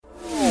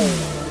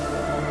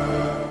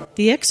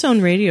The X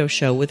Zone Radio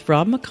Show with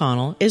Rob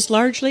McConnell is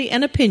largely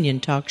an opinion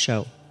talk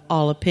show.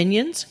 All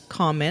opinions,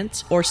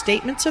 comments, or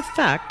statements of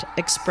fact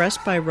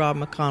expressed by Rob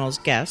McConnell's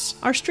guests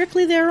are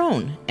strictly their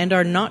own and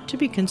are not to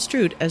be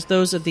construed as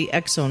those of the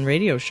X Zone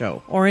Radio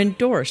Show or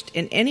endorsed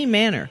in any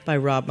manner by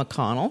Rob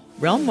McConnell,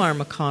 Relmar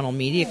McConnell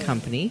Media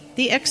Company,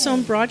 the X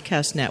Zone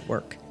Broadcast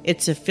Network,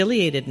 its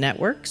affiliated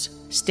networks,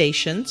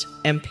 stations,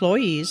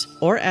 employees,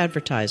 or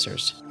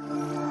advertisers.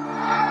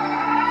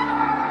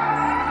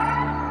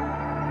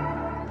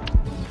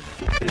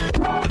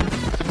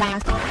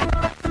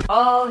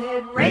 All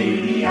Hit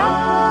Radio.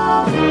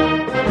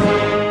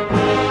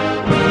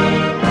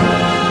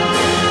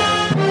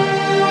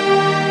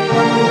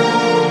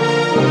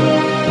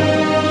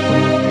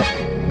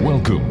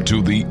 Welcome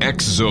to the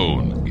X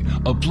Zone,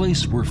 a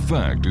place where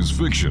fact is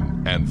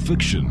fiction and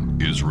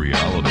fiction is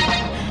reality.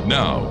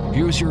 Now,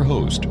 here's your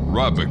host,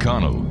 Rob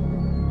McConnell.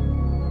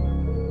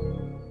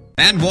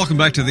 And welcome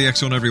back to the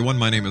X Zone, everyone.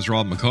 My name is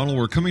Rob McConnell.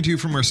 We're coming to you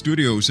from our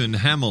studios in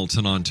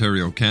Hamilton,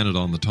 Ontario, Canada,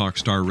 on the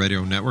Talkstar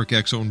Radio Network,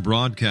 X Zone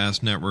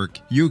Broadcast Network,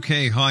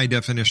 UK High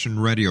Definition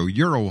Radio,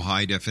 Euro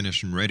High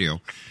Definition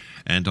Radio,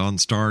 and on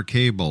Star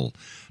Cable.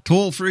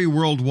 Toll-free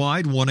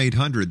worldwide,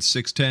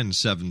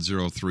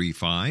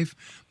 1-800-610-7035.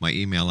 My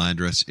email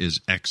address is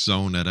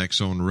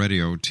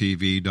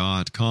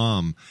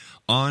xzone@xzoneradiotv.com.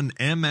 On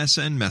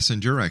MSN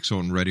Messenger,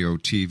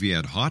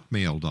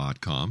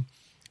 xzoneradiotv@hotmail.com.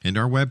 And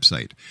our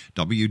website,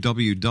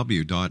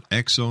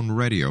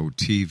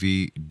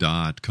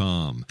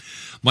 www.xzoneradiotv.com.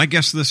 My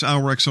guest this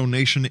hour, X Zone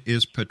Nation,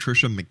 is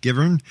Patricia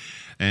McGivern,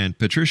 and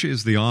Patricia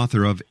is the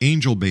author of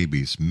Angel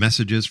Babies,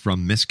 Messages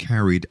from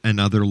Miscarried and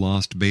Other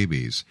Lost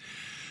Babies.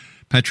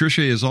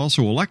 Patricia is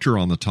also a lecturer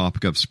on the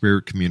topic of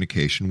spirit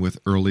communication with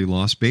early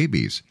lost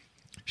babies.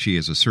 She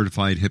is a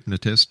certified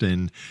hypnotist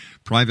in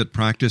private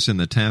practice in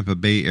the Tampa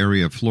Bay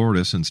area of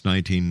Florida since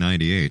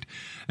 1998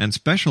 and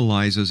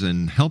specializes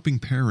in helping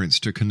parents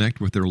to connect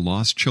with their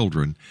lost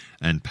children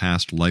and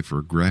past life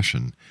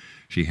regression.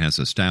 She has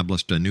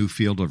established a new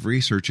field of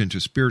research into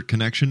spirit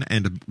connection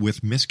and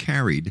with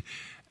miscarried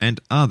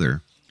and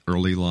other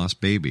early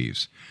lost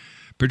babies.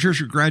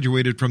 Patricia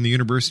graduated from the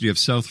University of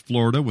South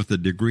Florida with a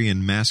degree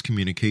in mass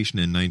communication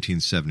in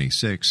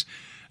 1976.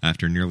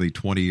 After nearly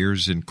 20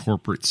 years in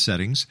corporate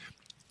settings,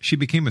 she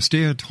became a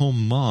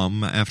stay-at-home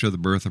mom after the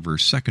birth of her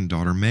second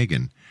daughter,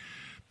 Megan.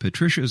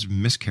 Patricia's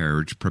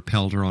miscarriage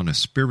propelled her on a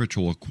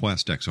spiritual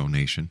quest, X Zone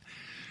Nation,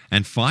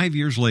 and 5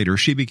 years later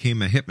she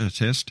became a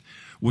hypnotist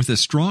with a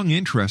strong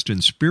interest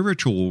in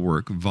spiritual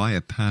work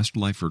via past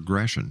life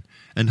regression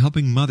and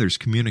helping mothers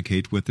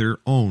communicate with their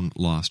own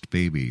lost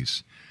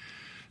babies.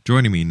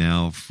 Joining me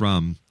now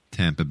from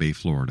Tampa Bay,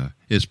 Florida,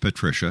 is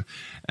Patricia.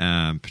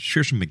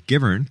 Patricia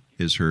McGivern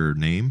is her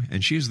name,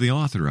 and she's the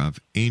author of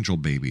Angel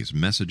Babies,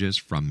 Messages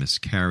from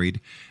Miscarried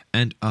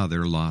and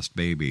Other Lost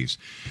Babies.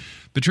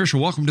 Patricia,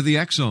 welcome to the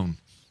X Zone.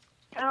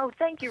 Oh,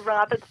 thank you,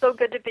 Rob. It's so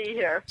good to be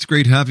here. It's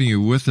great having you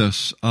with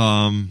us.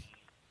 You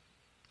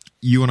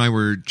and I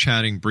were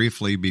chatting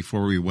briefly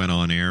before we went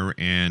on air,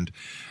 and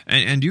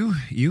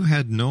you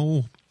had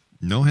no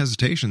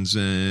hesitations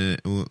in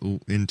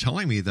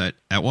telling me that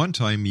at one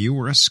time you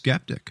were a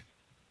skeptic.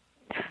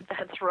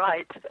 That's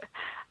right.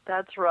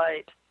 That's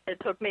right. It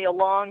took me a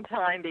long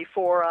time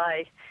before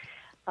I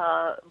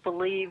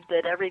believed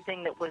that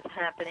everything that was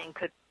happening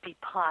could be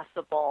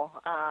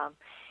possible.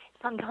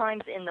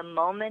 Sometimes in the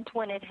moment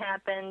when it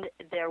happened,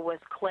 there was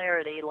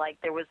clarity, like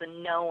there was a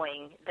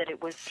knowing that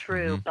it was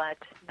true. Mm-hmm. But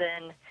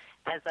then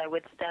as I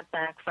would step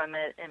back from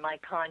it in my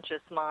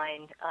conscious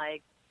mind,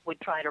 I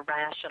would try to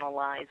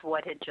rationalize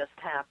what had just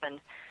happened.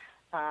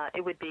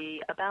 It would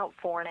be about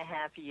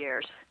 4.5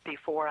 years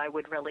before I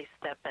would really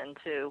step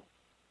into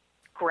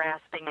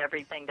grasping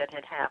everything that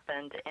had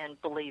happened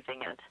and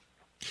believing it.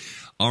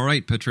 All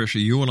right, Patricia,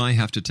 you and I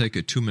have to take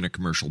a 2-minute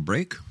commercial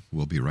break.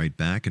 We'll be right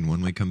back, and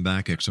when we come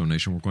back, X Zone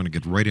Nation, we're going to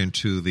get right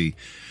into the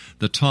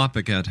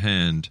topic at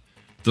hand,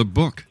 the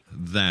book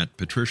that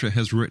Patricia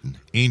has written,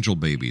 Angel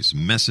Babies,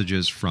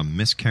 Messages from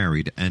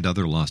Miscarried and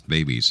Other Lost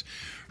Babies.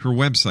 Her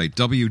website,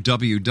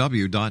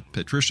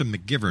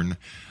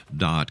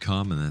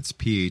 www.patriciamcgivern.com, and that's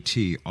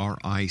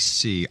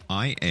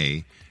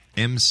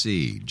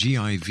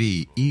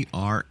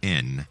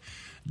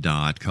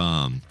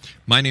PatriciaMcGivern.com.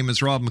 My name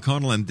is Rob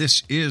McConnell, and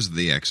this is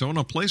the X Zone,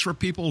 a place where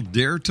people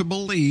dare to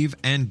believe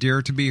and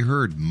dare to be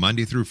heard,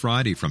 Monday through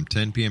Friday from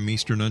 10 p.m.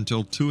 Eastern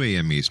until 2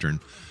 a.m.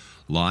 Eastern,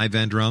 live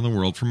and around the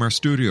world from our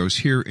studios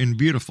here in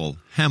beautiful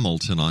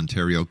Hamilton,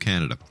 Ontario,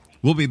 Canada.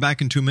 We'll be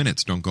back in 2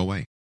 minutes. Don't go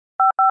away.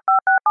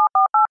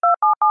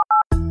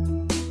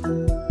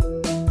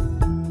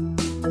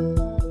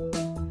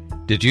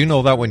 Did you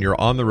know that when you're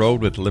on the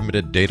road with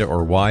limited data or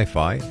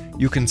Wi-Fi,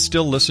 you can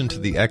still listen to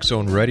the X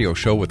Zone Radio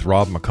Show with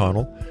Rob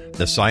McConnell,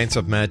 The Science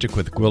of Magic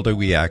with Gwilda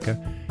Wiyaka,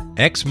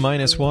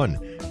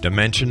 X-1,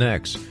 Dimension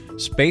X,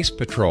 Space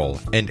Patrol,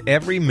 and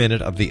every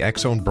minute of the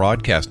X Zone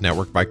Broadcast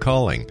Network by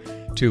calling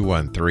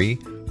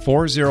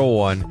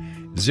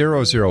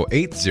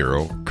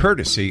 213-401-0080,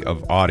 courtesy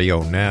of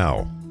Audio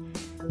Now.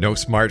 No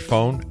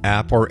smartphone,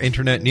 app, or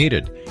internet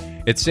needed.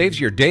 It saves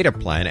your data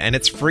plan, and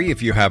it's free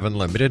if you have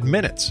unlimited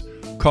minutes.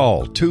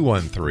 Call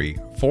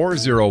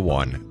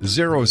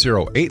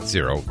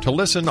 213-401-0080 to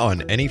listen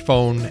on any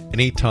phone,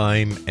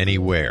 anytime,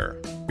 anywhere.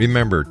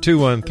 Remember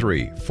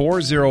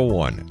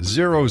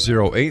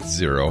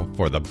 213-401-0080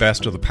 for the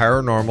best of the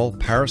paranormal,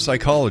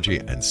 parapsychology,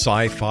 and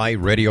sci-fi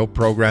radio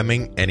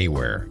programming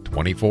anywhere,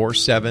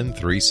 24/7,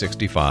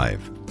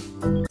 365.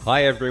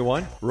 Hi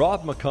everyone,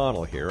 Rob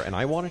McConnell here, and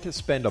I wanted to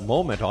spend a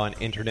moment on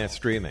internet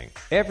streaming.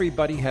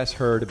 Everybody has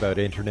heard about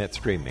internet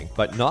streaming,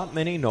 but not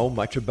many know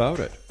much about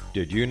it.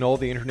 Did you know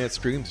the internet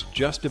streams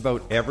just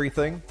about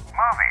everything?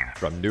 Movies.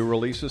 From new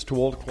releases to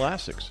old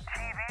classics.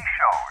 TV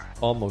shows.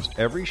 Almost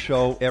every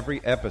show,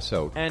 every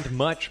episode, and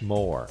much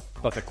more.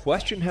 But the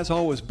question has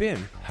always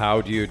been,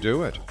 how do you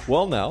do it?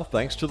 Well now,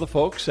 thanks to the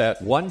folks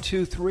at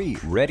 123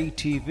 Ready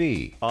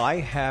TV, I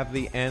have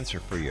the answer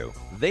for you.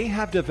 They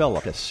have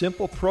developed a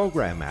simple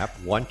program app,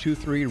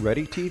 123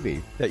 Ready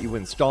TV, that you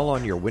install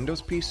on your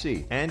Windows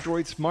PC,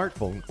 Android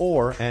smartphone,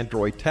 or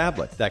Android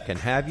tablet that can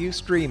have you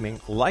streaming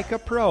like a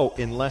pro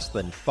in less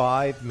than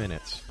 5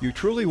 minutes. You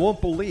truly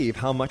won't believe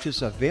how much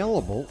is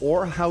available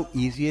or how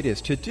easy it is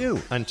to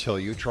do until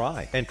you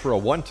try. And for a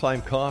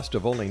one-time cost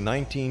of only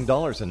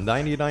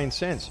 $19.99,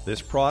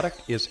 this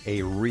product is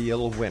a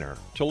real winner.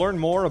 To learn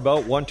more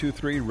about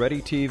 123 Ready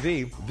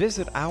TV,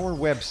 visit our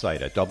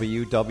website at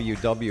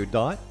www.xzbn.net.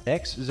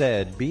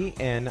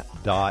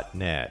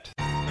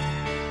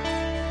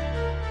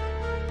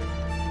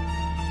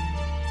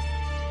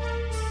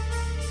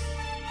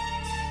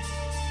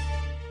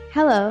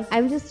 Hello,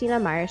 I'm Justina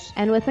Marsh,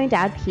 and with my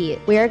dad Pete,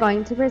 we are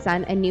going to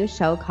present a new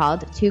show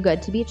called Too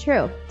Good to Be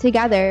True.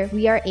 Together,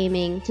 we are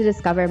aiming to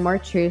discover more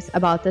truths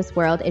about this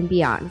world and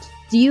beyond.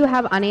 Do you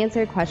have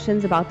unanswered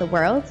questions about the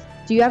world?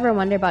 Do you ever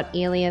wonder about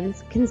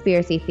aliens,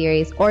 conspiracy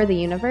theories, or the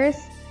universe?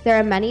 There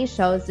are many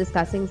shows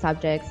discussing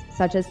subjects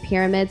such as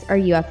pyramids or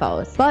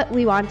UFOs, but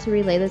we want to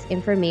relay this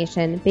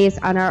information based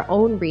on our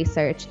own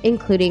research,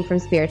 including from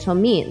spiritual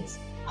means.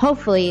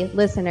 Hopefully,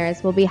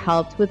 listeners will be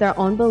helped with their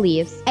own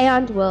beliefs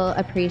and will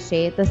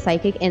appreciate the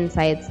psychic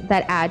insights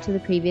that add to the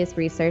previous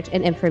research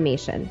and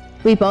information.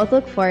 We both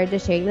look forward to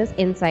sharing this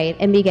insight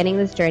and beginning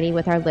this journey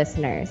with our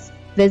listeners.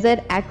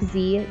 Visit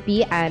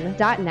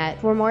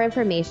xzbn.net for more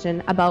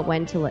information about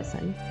when to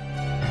listen.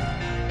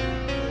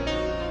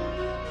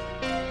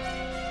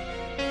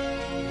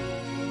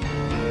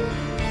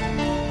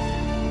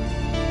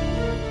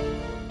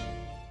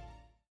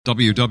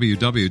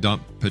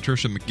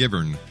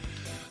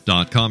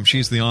 www.patriciamcgivern.com.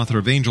 She's the author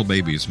of Angel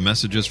Babies,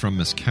 Messages from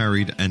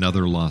Miscarried and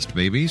Other Lost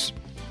Babies.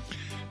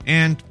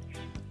 And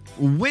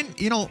when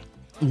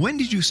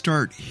did you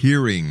start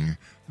hearing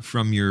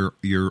from your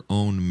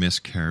own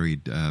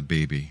miscarried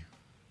baby?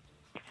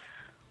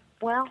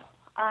 Well,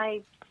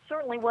 I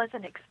certainly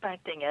wasn't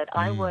expecting it.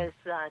 I was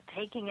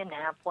taking a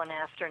nap one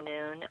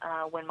afternoon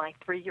when my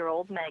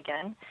 3-year-old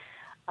Megan,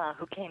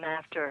 who came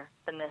after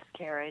the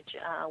miscarriage,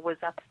 was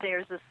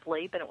upstairs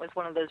asleep, and it was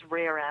one of those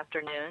rare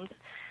afternoons.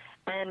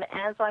 And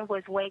as I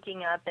was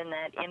waking up in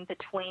that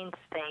in-between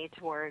state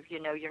where,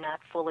 you're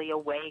not fully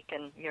awake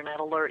and you're not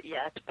alert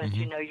yet, but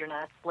you're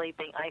not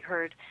sleeping, I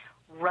heard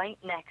right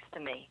next to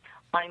me,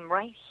 "I'm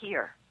right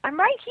here. I'm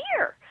right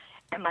here."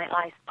 And my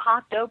eyes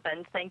popped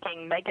open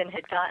thinking Megan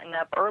had gotten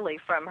up early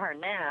from her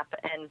nap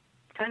and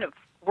kind of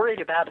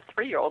worried about a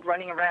 3-year-old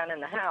running around in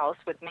the house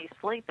with me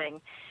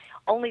sleeping,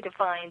 only to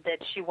find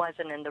that she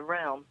wasn't in the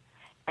room.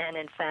 And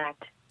in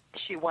fact,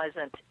 she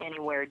wasn't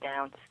anywhere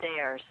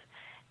downstairs.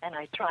 And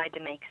I tried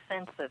to make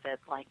sense of it,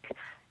 like,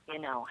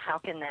 how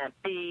can that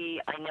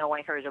be? I know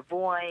I heard a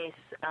voice.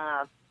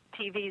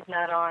 TV's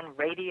not on,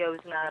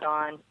 radio's not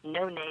on,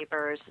 no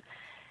neighbors.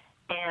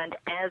 And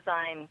as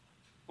I'm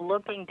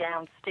looking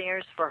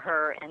downstairs for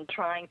her and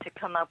trying to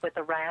come up with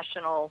a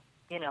rational,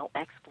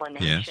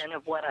 explanation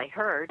of what I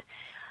heard,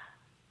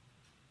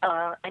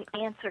 an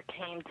answer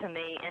came to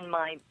me in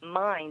my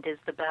mind, is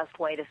the best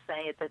way to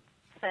say it, that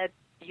said,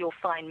 "You'll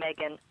find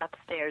Megan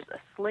upstairs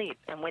asleep."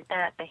 And with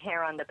that, the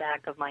hair on the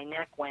back of my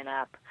neck went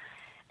up,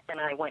 and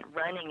I went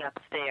running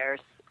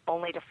upstairs,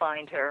 only to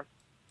find her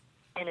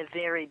in a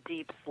very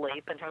deep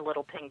sleep in her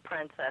little pink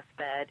princess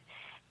bed,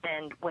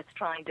 and was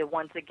trying to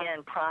once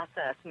again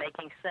process,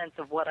 making sense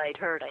of what I'd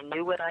heard. I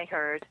knew what I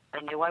heard.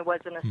 I knew I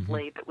wasn't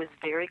asleep. It was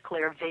very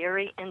clear,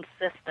 very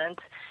insistent,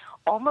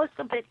 almost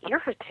a bit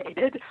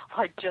irritated,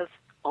 like, "Just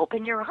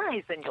open your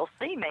eyes and you'll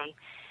see me."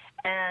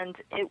 And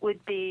it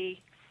would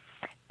be...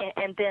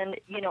 And then,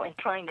 in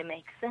trying to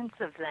make sense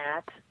of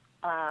that,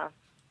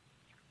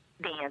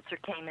 the answer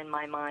came in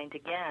my mind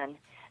again,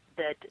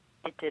 that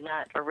it did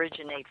not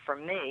originate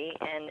from me,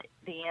 and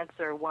the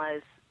answer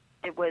was,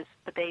 it was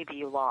the baby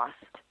you lost.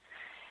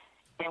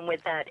 And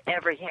with that,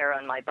 every hair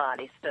on my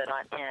body stood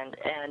on end,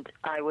 and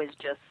I was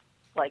just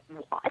like,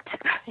 what?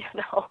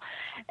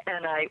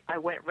 And I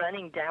went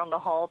running down the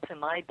hall to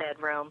my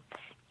bedroom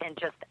and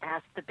just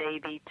asked the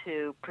baby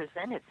to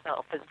present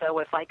itself, as though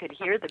if I could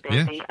hear the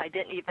baby, I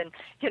didn't even,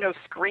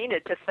 screen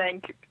it to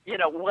think,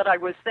 what I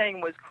was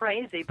saying was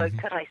crazy, but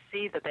could I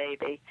see the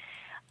baby?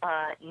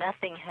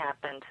 Nothing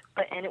happened.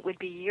 And it would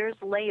be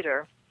years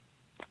later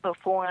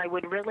before I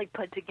would really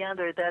put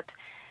together that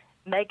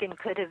Megan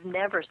could have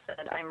never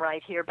said, I'm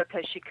right here,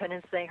 because she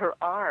couldn't say her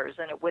R's,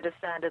 and it would have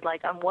sounded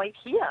like, I'm right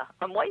here,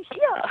 I'm right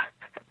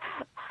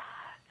here.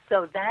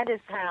 So that is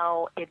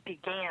how it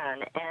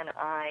began, and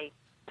I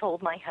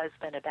told my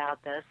husband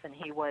about this, and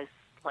he was,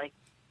 like,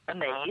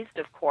 amazed,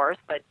 of course,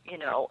 but, you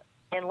know,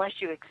 unless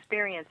you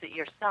experience it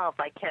yourself,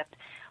 I kept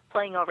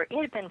playing over. It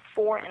had been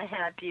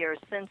 4.5 years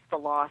since the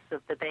loss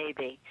of the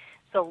baby.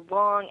 So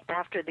long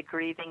after the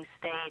grieving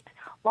state,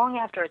 long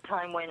after a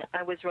time when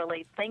I was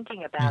really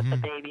thinking about the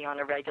baby on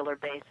a regular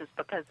basis,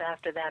 because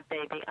after that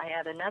baby, I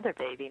had another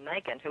baby,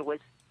 Megan, who was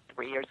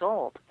 3 years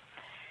old.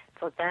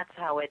 So that's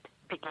how it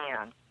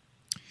began.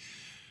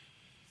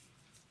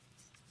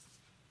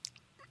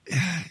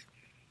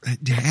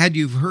 Had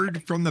you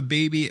heard from the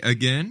baby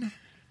again?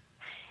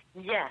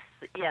 Yes,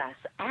 yes.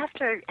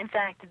 After, in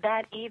fact,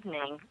 that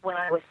evening when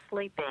I was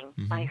sleeping,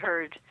 I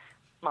heard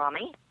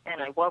Mommy,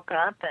 and I woke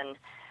up and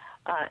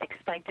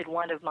expected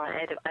one of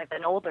I have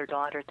an older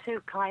daughter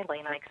too, Kylie,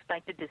 and I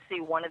expected to see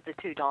one of the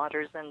two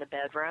daughters in the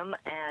bedroom,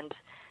 and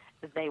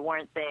they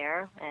weren't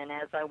there. And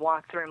as I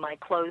walked through my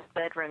closed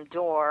bedroom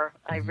door,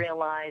 I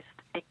realized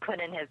it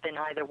couldn't have been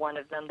either one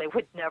of them. They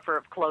would never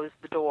have closed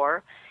the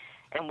door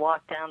and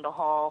walked down the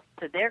hall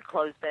to their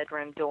closed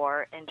bedroom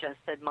door and just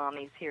said,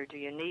 Mommy's here, do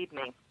you need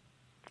me?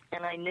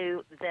 And I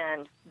knew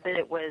then that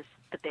it was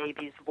the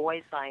baby's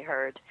voice I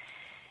heard.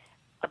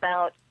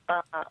 About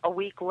a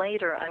week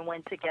later, I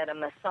went to get a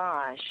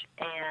massage,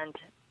 and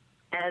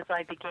as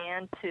I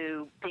began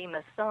to be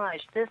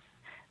massaged,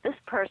 this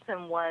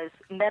person was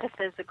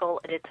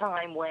metaphysical at a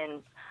time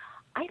when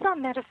I thought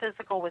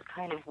metaphysical was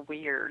kind of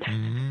weird.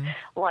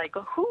 Like,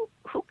 who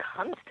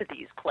comes to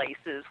these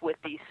places with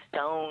these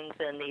stones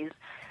and these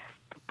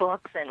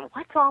books, and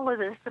what's all of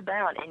this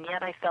about? And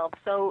yet I felt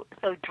so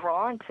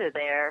drawn to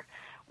there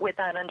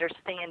without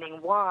understanding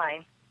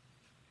why.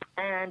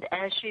 And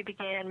as she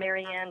began,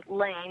 Marianne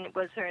Lane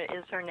is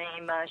her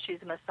name.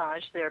 She's a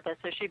massage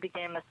therapist. So she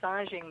began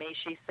massaging me.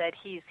 She said,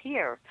 he's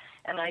here.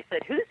 And I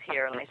said, who's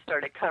here? And I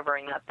started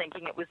covering up,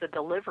 thinking it was a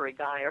delivery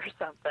guy or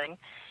something.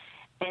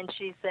 And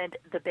she said,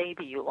 the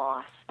baby you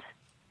lost.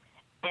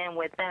 And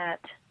with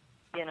that,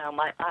 you know,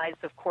 my eyes,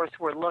 of course,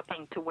 were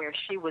looking to where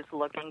she was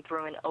looking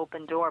through an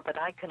open door, but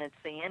I couldn't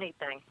see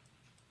anything.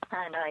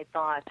 And I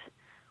thought,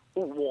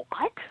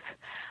 what?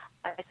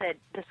 I said,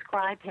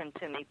 describe him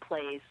to me,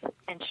 please.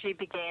 And she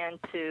began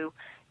to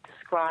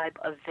describe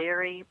a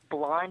very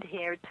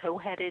blonde-haired,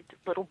 tow-headed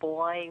little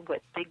boy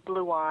with big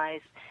blue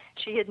eyes.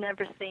 She had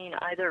never seen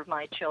either of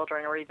my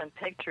children or even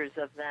pictures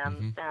of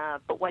them.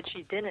 But what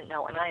she didn't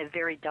know, and I have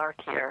very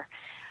dark hair,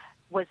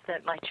 was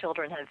that my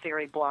children have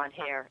very blonde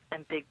hair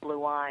and big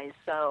blue eyes.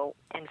 So,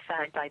 in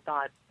fact, I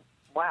thought,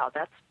 wow,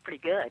 that's pretty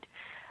good.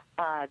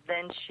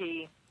 Then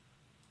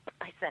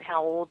I said,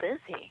 how old is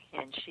he?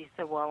 And she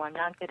said, well, I'm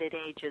not good at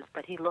ages,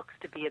 but he looks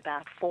to be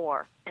about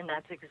 4. And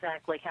that's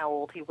exactly how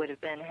old he would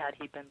have been had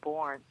he been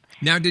born.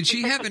 Now, did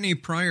she have any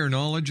prior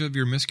knowledge of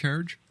your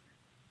miscarriage?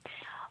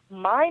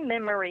 My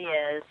memory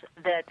is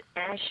that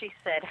as she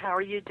said, how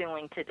are you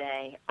doing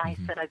today? I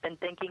said, I've been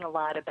thinking a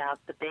lot about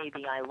the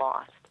baby I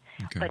lost.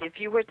 Okay. But if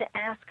you were to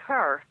ask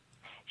her,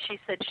 she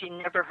said she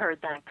never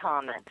heard that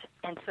comment.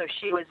 And so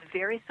she was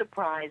very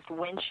surprised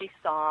when she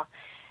saw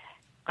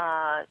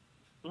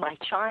my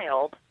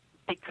child,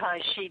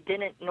 because she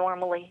didn't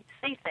normally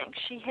see things.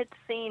 She had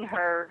seen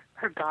her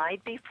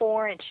guide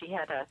before, and she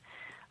had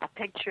a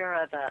picture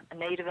of a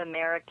Native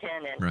American,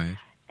 and right.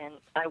 And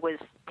I was,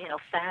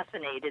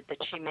 fascinated that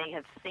she may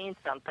have seen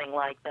something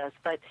like this.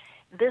 But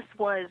this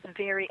was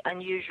very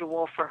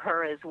unusual for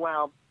her as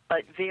well,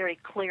 but very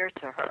clear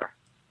to her.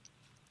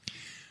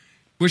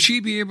 Was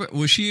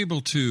she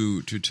able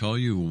to tell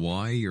you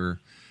why your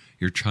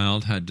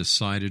child had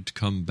decided to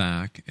come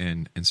back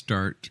and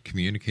start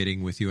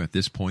communicating with you at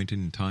this point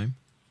in time?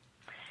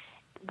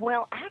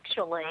 Well,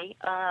 actually,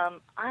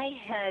 I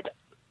had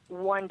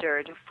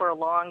wondered for a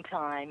long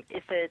time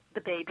if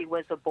the baby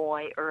was a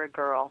boy or a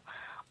girl.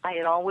 I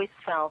had always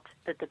felt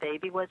that the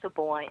baby was a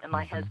boy, and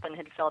my husband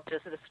had felt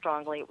just as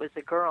strongly it was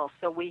a girl.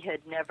 So we had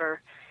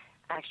never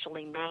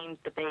actually named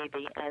the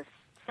baby as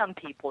some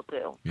people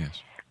do.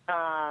 Yes.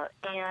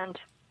 And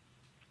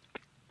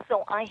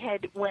so I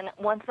had,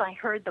 once I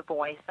heard the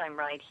voice, I'm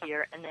right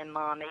here, and then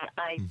Mommy,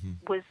 I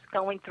was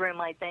going through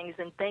my things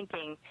and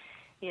thinking,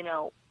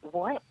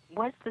 what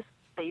was this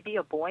baby,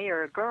 a boy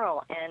or a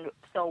girl? And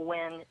so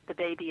when the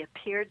baby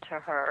appeared to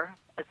her,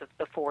 as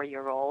the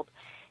 4-year-old,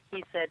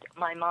 he said,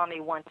 my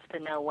mommy wants to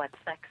know what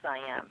sex I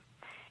am.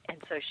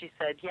 And so she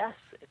said, yes,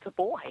 it's a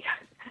boy.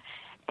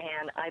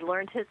 And I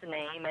learned his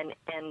name,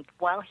 and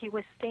while he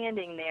was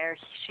standing there,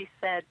 she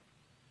said,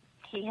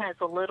 he has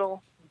a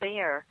little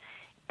bear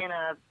in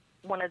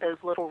one of those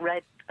little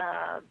red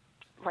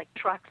like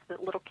trucks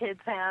that little kids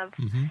have,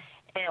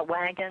 and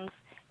wagons.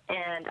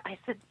 And I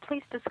said,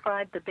 please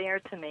describe the bear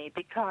to me,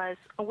 because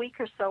a week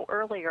or so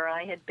earlier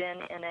I had been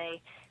in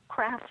a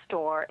craft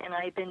store, and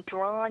I had been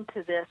drawn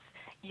to this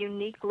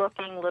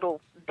unique-looking little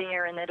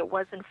bear, and that it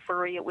wasn't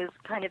furry, it was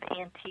kind of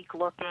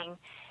antique-looking.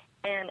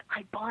 And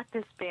I bought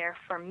this bear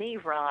for me,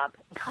 Rob,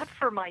 not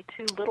for my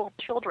 2 little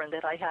children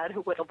that I had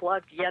who would have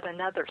loved yet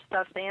another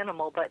stuffed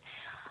animal, but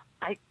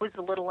I was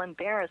a little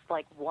embarrassed,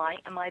 like, why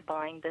am I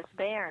buying this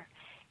bear?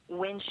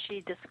 When she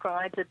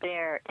described the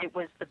bear, it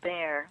was the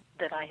bear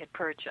that I had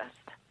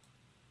purchased.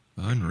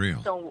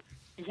 Unreal. So,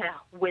 yeah,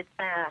 with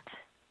that,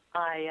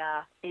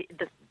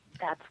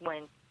 that's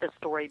when the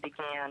story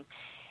began.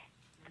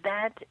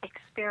 That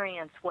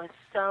experience was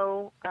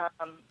so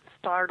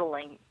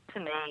startling to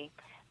me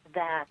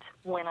that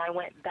when I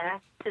went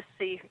back to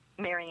see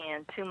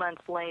Marianne 2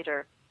 months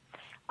later,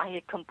 I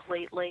had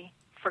completely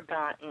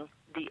forgotten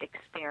the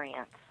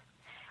experience.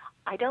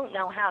 I don't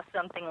know how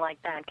something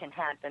like that can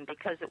happen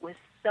because it was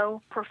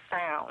so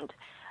profound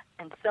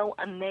and so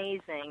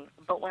amazing.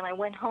 But when I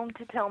went home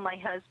to tell my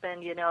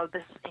husband,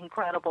 this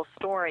incredible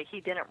story,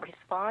 he didn't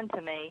respond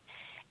to me.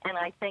 And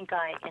I think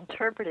I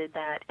interpreted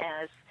that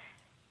as,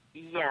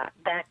 yeah,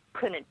 that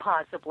couldn't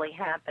possibly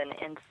happen.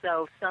 And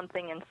so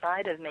something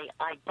inside of me,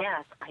 I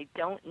guess, I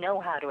don't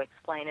know how to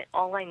explain it.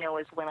 All I know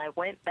is when I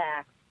went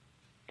back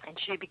and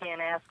she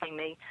began asking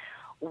me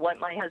what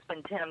my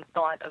husband Tim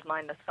thought of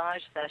my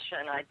massage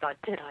session, I thought,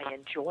 did I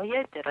enjoy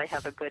it? Did I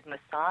have a good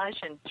massage?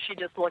 And she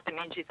just looked at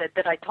me and she said,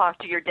 did I talk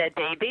to your dead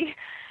baby?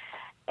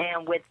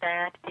 And with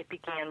that, it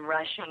began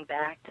rushing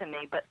back to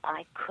me, but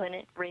I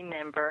couldn't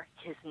remember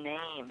his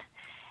name.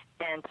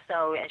 And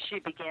so as she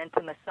began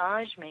to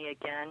massage me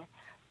again,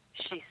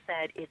 she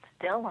said, it's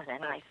Dylan.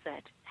 And I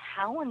said,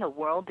 how in the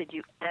world did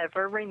you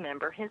ever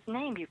remember his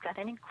name? You've got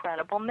an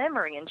incredible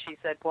memory. And she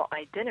said, well,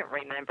 I didn't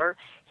remember.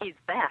 He's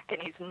back,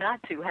 and he's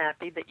not too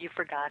happy that you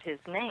forgot his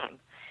name.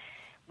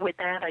 With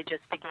that, I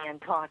just began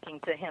talking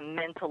to him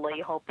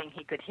mentally, hoping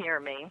he could hear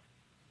me,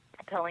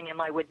 telling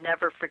him I would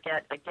never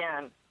forget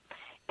again.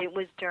 It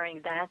was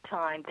during that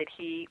time that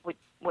he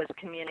was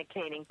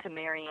communicating to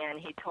Marianne.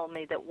 He told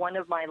me that one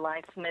of my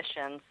life's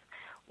missions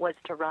was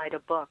to write a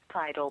book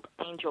titled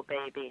Angel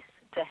Babies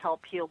to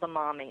help heal the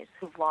mommies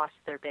who've lost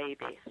their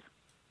babies.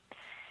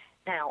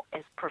 Now,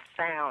 as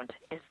profound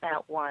as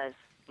that was,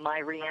 my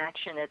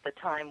reaction at the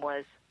time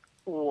was,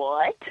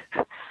 what?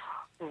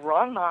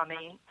 Wrong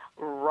mommy,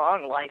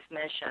 wrong life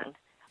mission.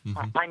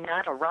 Mm-hmm. I'm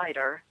not a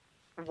writer.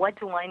 What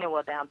do I know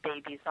about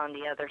babies on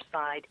the other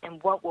side,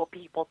 and what will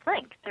people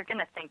think? They're going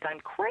to think I'm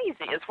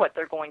crazy is what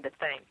they're going to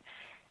think.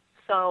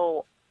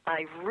 So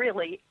I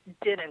really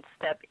didn't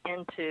step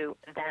into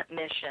that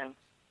mission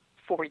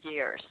for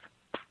years.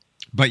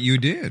 But you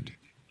did.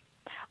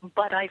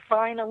 But I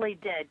finally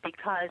did,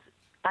 because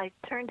I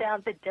turned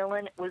out that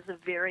Dylan was a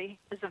very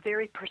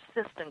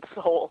persistent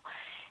soul,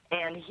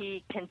 and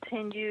he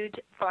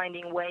continued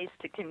finding ways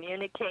to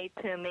communicate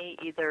to me.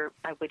 Either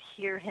I would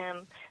hear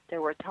him.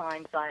 There were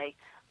times I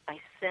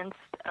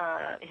sensed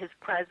his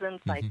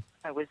presence. Mm-hmm.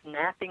 I was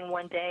napping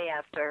one day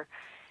after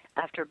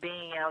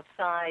being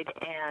outside,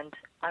 and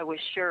I was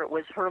sure it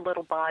was her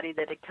little body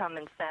that had come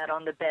and sat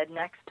on the bed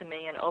next to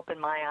me and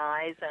opened my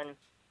eyes, and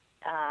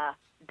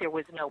there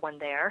was no one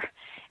there,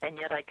 and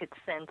yet I could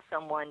sense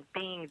someone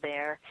being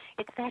there.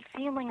 It's that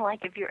feeling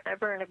like if you're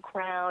ever in a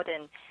crowd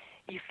and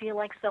you feel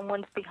like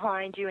someone's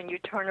behind you and you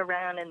turn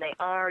around and they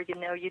are,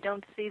 you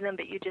don't see them,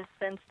 but you just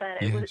sense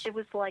that. Yes. It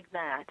was like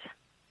that.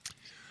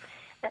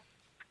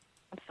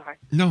 I'm sorry.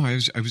 No,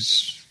 it's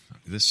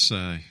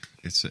a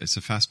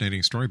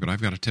fascinating story, but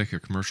I've got to take a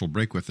commercial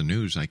break with the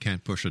news. I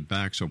can't push it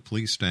back, so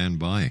please stand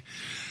by.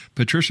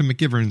 Patricia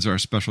McGivern's our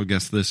special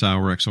guest this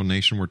hour, Exo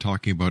Nation. We're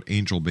talking about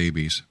angel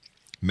babies,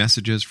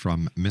 messages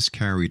from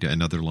miscarried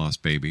and other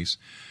lost babies.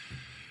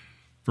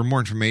 For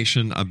more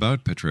information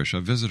about Patricia,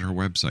 visit her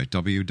website,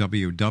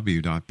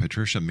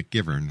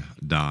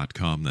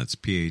 www.patriciamcgivern.com. That's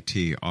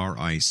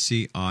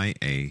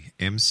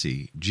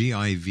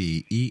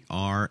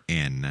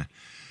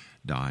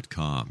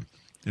PatriciaMcGivern.com.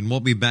 And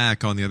we'll be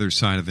back on the other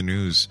side of the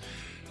news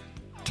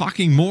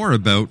talking more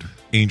about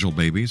angel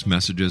babies,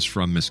 messages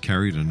from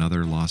miscarried and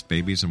other lost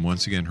babies. And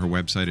once again, her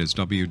website is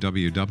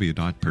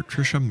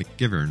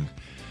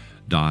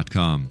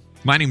www.patriciamcgivern.com.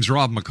 My name's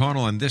Rob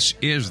McConnell, and this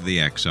is the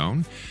X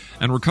Zone.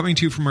 And we're coming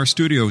to you from our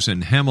studios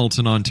in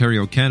Hamilton,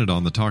 Ontario, Canada,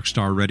 on the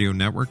Talkstar Radio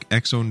Network,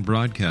 X Zone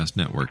Broadcast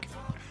Network,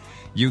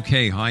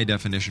 UK High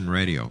Definition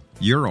Radio,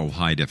 Euro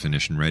High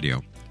Definition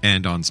Radio,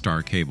 and on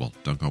Star Cable.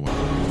 Don't go away.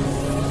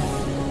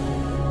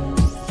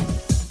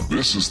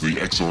 This is the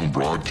X Zone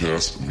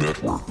Broadcast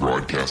Network,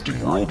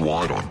 broadcasting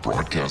worldwide on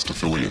broadcast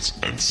affiliates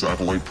and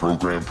satellite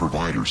program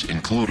providers,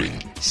 including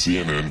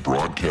CNN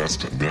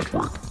Broadcast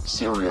Network,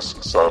 Sirius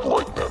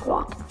Satellite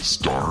Network,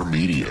 Star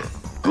Media,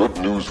 Good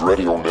News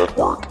Radio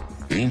Network,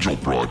 Angel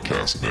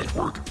Broadcast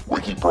Network,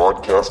 Wiki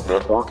Broadcast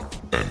Network,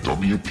 and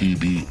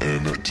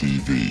WPBN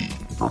TV.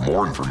 For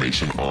more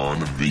information on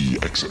the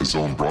X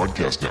Zone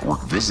Broadcast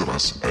Network, visit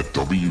us at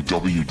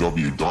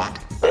www.xzbn.net.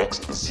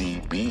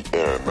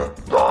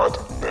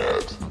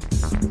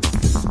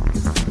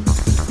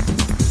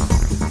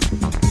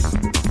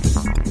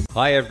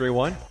 Hi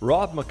everyone,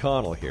 Rob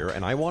McConnell here,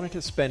 and I wanted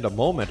to spend a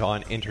moment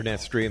on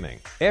internet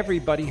streaming.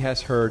 Everybody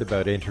has heard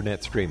about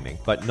internet streaming,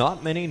 but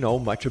not many know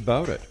much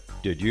about it.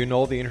 Did you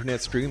know the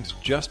internet streams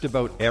just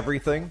about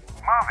everything?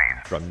 Movies,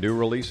 From new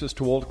releases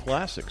to old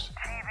classics.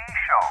 TV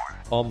shows.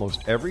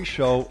 Almost every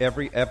show,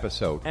 every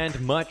episode, and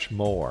much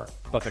more.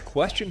 But the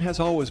question has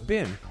always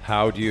been,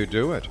 how do you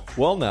do it?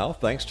 Well now,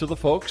 thanks to the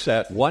folks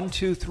at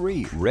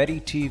 123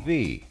 Ready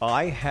TV,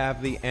 I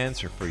have the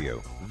answer for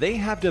you. They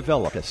have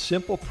developed a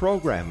simple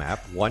program app,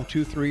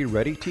 123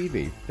 Ready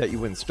TV, that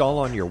you install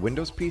on your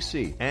Windows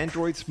PC,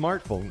 Android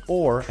smartphone,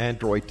 or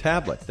Android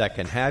tablet that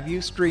can have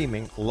you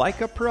streaming like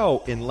a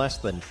pro in less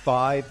than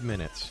 5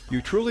 minutes.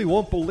 You truly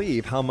won't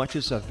believe how much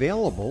is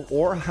available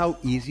or how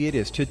easy it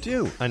is to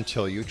do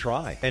until you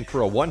try. And for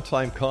a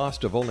one-time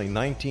cost of only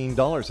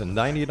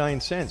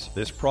 $19.99,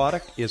 this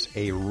product is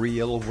a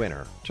real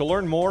winner. To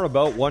learn more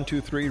about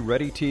 123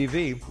 Ready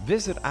TV,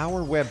 visit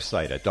our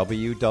website at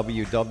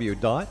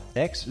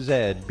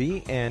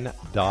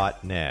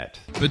www.xzbn.net.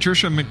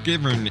 Patricia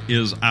McGivern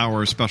is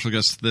our special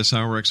guest this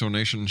hour,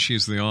 Exonation.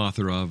 She's the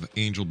author of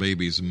Angel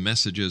Babies,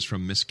 Messages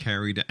from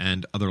Miscarried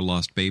and Other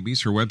Lost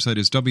Babies. Her website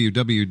is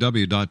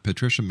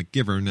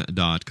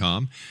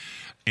www.patriciamcgivern.com.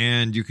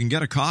 And you can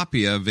get a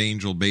copy of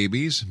Angel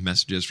Babies,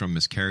 Messages from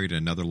Miscarried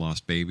and Other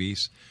Lost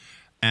Babies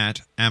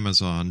at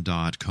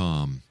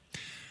Amazon.com.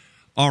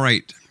 All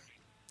right.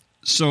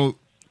 So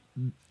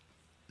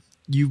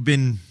you've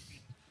been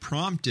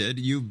prompted,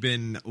 you've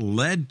been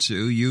led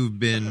to, you've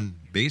been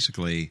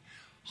basically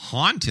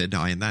haunted.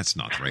 And that's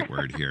not the right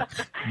word here.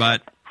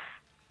 But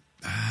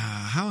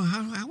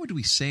how would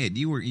we say it?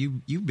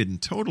 You've been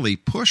totally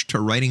pushed to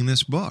writing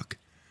this book.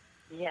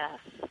 Yes,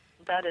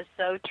 that is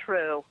so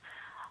true.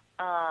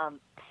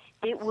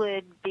 It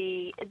would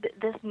be,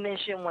 this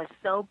mission was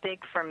so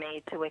big for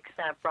me to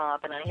accept,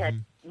 Rob, and I had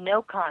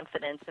no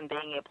confidence in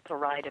being able to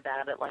write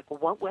about it. Like,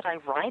 what would I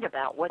write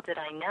about? What did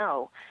I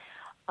know?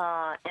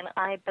 But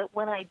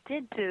what I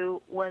did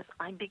do was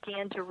I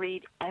began to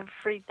read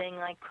everything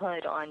I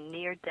could on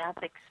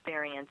near-death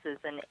experiences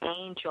and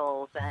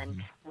angels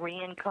and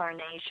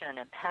reincarnation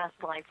and past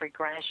life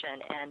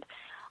regression, and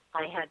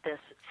I had this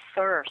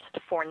thirst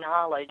for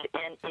knowledge,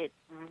 and it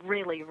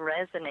really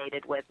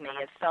resonated with me.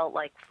 It felt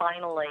like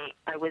finally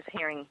I was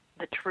hearing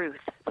the truth,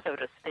 so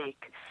to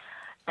speak.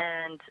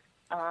 And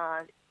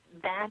I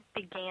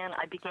began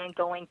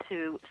going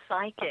to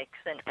psychics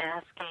and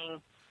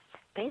asking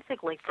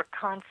basically for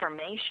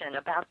confirmation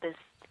about this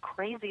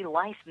crazy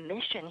life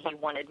mission he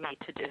wanted me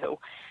to do,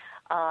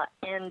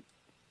 and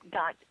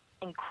got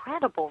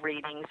incredible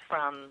readings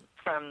from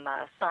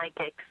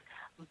psychics,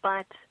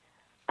 but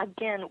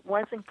again,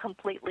 wasn't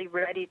completely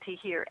ready to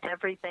hear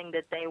everything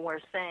that they were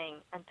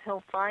saying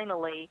until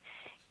finally,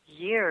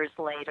 years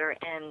later,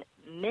 and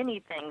many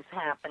things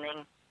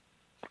happening,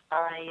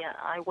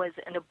 I was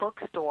in a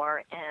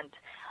bookstore, and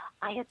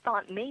I had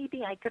thought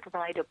maybe I could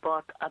write a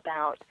book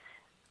about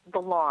the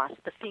loss,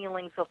 the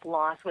feelings of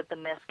loss with the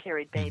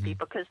miscarried baby,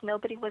 because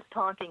nobody was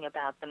talking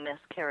about the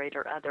miscarried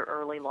or other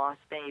early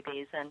lost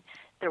babies, and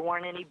there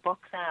weren't any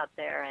books out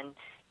there, and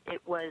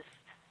it was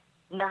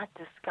not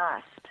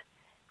discussed.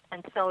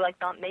 And so I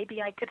thought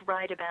maybe I could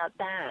write about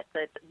that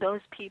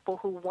those people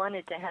who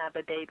wanted to have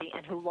a baby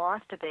and who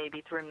lost a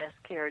baby through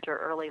miscarriage or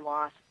early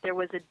loss, there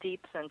was a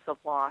deep sense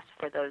of loss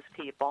for those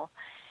people.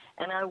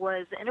 And I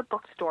was in a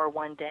bookstore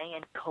one day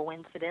and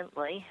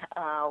coincidentally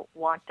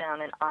walked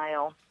down an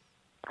aisle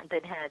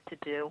that had to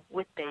do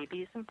with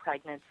babies and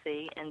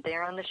pregnancy, and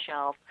there on the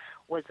shelf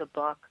was a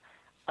book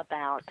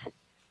about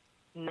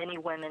many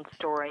women's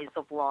stories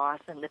of loss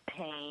and the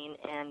pain,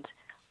 and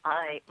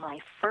my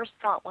first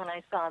thought when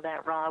I saw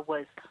that, Rob,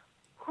 was,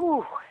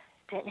 whew,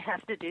 didn't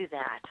have to do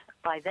that.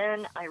 By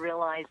then, I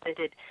realized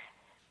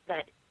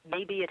that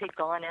maybe it had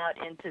gone out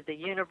into the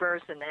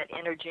universe and that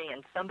energy,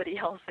 and somebody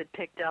else had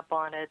picked up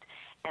on it,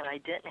 and I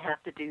didn't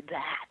have to do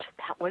that.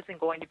 That wasn't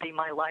going to be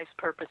my life's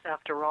purpose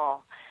after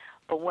all.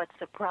 But what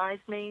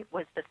surprised me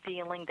was the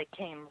feeling that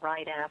came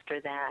right after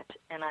that,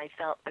 and I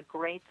felt a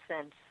great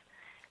sense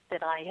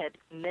that I had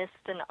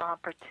missed an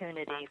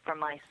opportunity for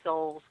my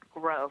soul's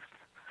growth.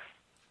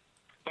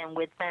 And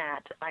with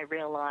that, I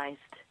realized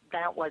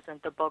that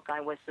wasn't the book I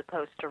was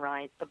supposed to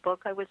write. The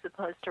book I was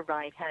supposed to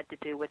write had to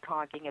do with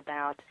talking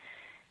about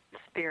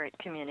spirit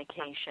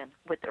communication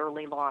with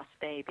early lost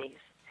babies.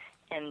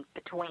 And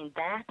between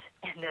that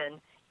and then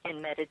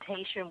in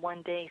meditation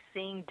one day,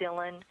 seeing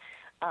Dylan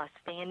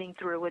standing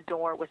through a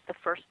door was the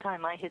first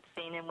time I had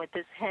seen him with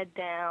his head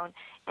down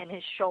and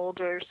his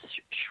shoulders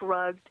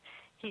shrugged.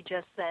 He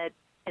just said,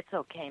 "It's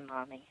okay,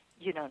 Mommy.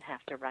 You don't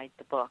have to write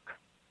the book."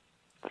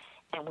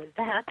 And with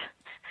that,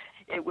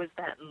 it was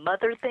that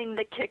mother thing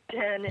that kicked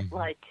in,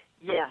 like,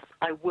 yes,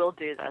 I will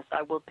do this.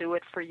 I will do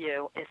it for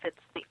you. If it's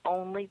the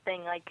only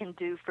thing I can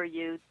do for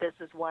you, this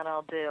is what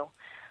I'll do.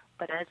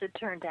 But as it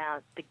turned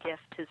out, the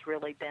gift has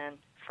really been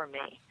for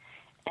me,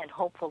 and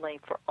hopefully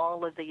for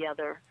all of the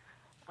other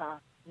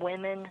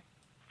women,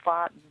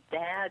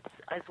 dads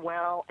as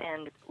well,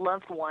 and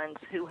loved ones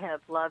who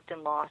have loved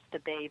and lost a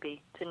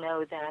baby, to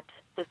know that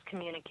this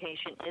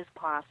communication is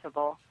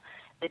possible,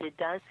 that it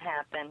does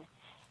happen.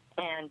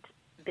 And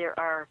there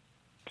are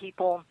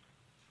people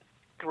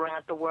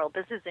throughout the world.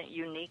 This isn't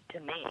unique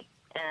to me,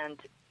 and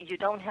you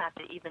don't have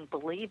to even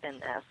believe in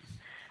this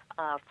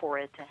for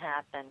it to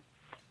happen.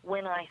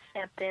 when I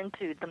stepped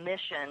into the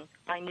mission,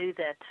 I knew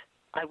that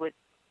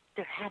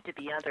there had to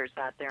be others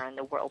out there in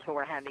the world who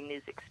were having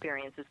these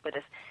experiences. But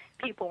if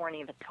people weren't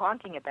even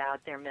talking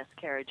about their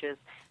miscarriages,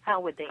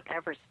 how would they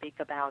ever speak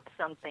about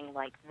something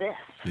like this?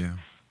 Yeah.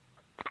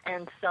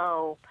 And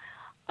so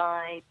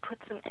I put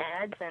some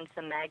ads in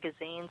some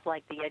magazines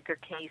like the Edgar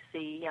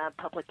Casey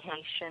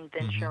publication,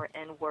 Venture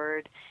and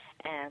Word,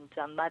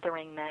 and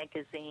Mothering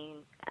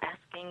Magazine,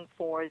 asking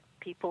for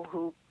people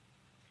who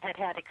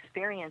had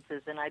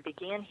experiences. And I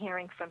began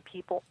hearing from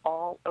people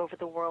all over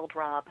the world,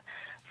 Rob,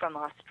 from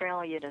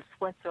Australia to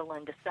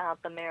Switzerland to South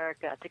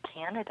America to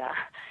Canada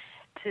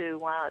to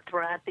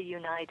throughout the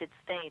United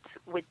States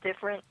with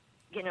different,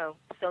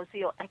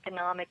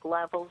 socioeconomic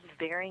levels,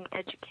 varying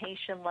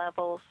education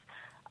levels,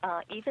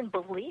 even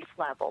belief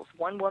levels.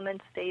 One woman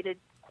stated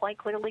quite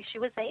clearly she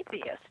was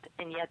atheist,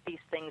 and yet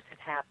these things had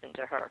happened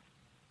to her.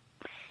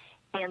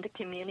 And the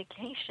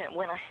communication,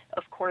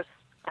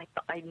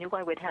 I knew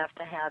I would have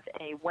to have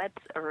a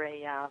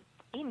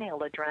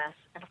email address,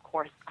 and of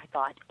course I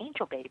thought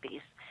Angel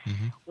Babies.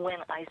 When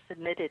I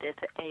submitted it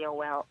to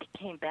AOL, it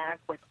came back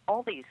with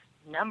all these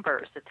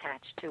numbers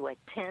attached to it,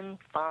 10,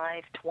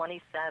 5,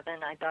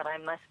 27. I thought I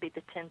must be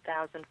the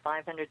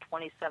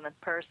 10,527th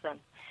person,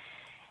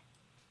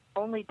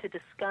 only to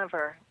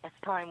discover as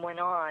time went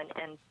on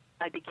and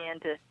I began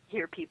to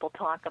hear people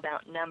talk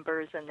about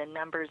numbers and the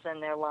numbers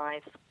in their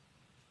lives,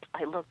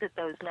 I looked at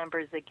those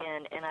numbers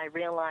again and I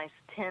realized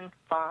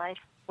 10-5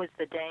 was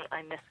the day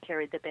I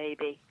miscarried the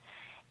baby,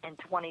 and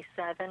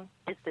 27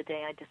 is the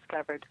day I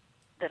discovered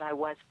that I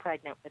was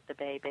pregnant with the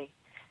baby.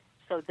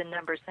 So the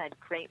numbers had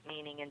great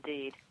meaning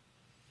indeed.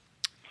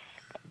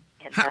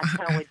 And that's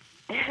how it,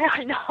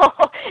 I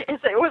know,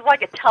 it was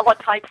like a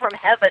teletype from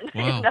heaven,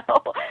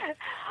 Wow.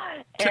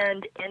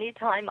 And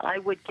anytime I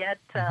would get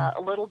a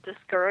little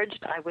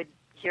discouraged, I would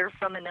hear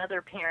from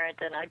another parent,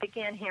 and I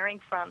began hearing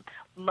from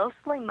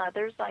mostly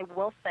mothers, I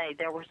will say.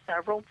 There were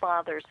several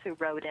fathers who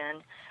wrote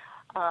in,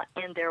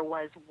 and there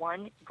was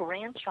one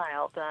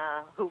grandchild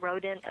who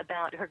wrote in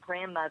about her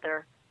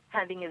grandmother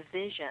having a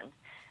vision,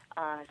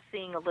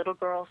 seeing a little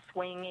girl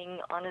swinging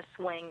on a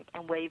swing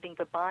and waving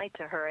goodbye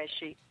to her as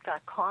she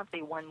got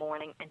coffee one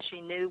morning, and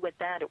she knew with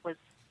that it was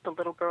the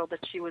little girl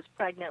that she was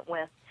pregnant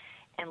with,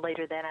 and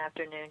later that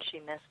afternoon she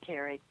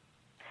miscarried.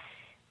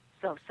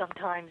 So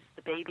sometimes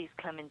the babies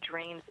come in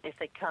dreams. If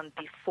they come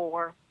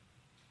before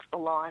a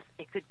loss,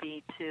 it could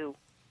be to,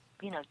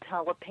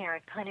 tell a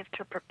parent kind of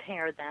to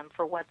prepare them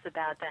for what's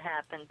about to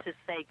happen, to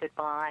say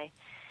goodbye.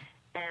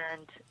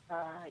 And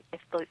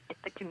if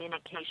the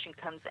communication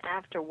comes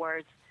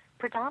afterwards,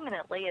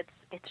 predominantly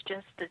it's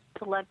just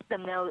to let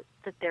them know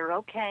that they're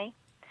okay,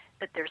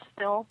 that they're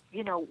still,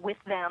 with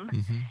them.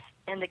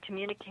 And the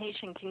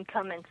communication can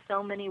come in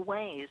so many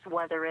ways,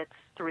 whether it's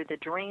through the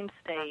dream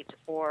state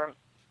or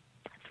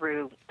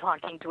through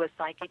talking to a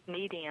psychic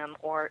medium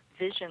or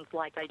visions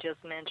like I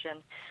just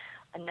mentioned.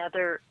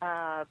 Another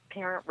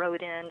parent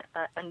wrote in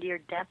a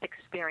near-death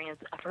experience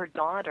of her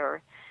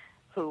daughter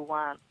who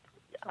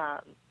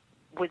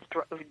was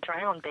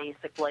drowned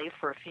basically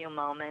for a few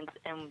moments,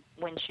 and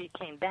when she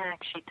came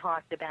back, she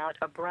talked about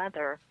a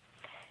brother,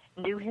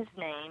 knew his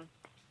name,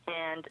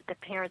 and the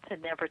parents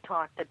had never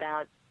talked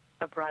about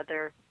a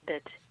brother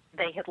that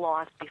they had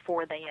lost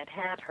before they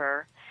had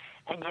her,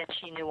 and yet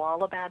she knew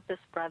all about this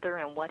brother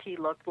and what he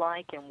looked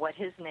like and what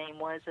his name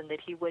was and that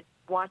he would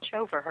watch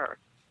over her.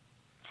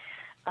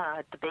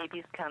 The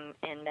babies come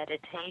in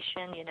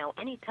meditation,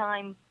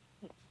 anytime,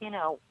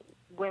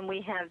 when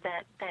we have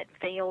that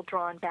veil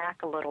drawn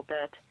back a little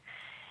bit.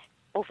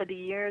 Over the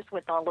years,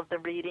 with all of the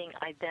reading,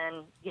 I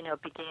then,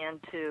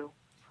 began to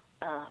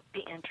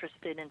be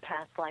interested in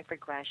past life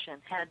regression,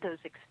 had those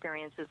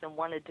experiences and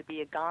wanted to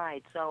be a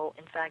guide. So,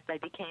 in fact, I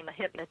became a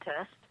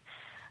hypnotist,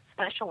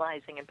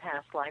 specializing in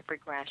past life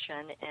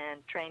regression,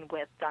 and trained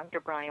with Dr.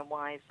 Brian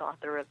Wise,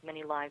 author of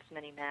Many Lives,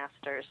 Many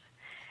Masters,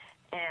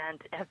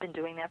 and have been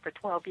doing that for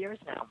 12 years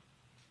now.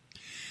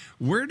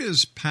 Where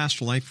does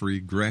past life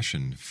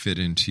regression fit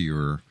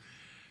into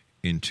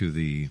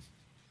the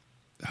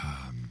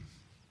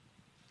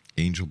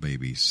angel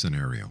baby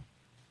scenario?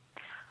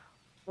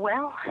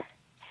 Well,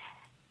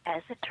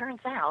 as it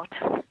turns out,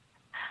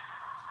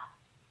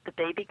 the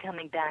baby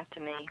coming back to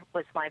me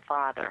was my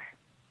father.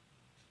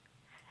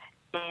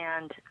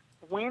 And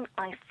when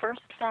I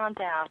first found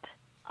out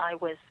I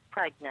was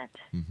pregnant,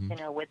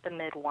 with the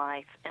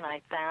midwife, and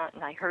I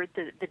heard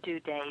the due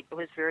date. It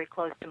was very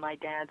close to my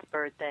dad's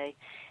birthday,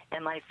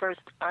 and my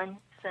first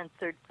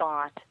uncensored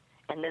thought,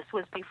 and this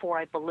was before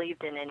I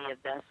believed in any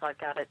of this, so I've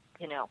got to,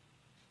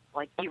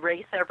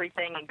 erase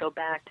everything and go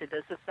back to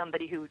this as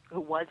somebody who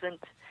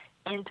wasn't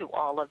into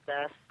all of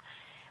this.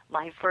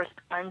 My first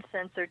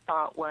uncensored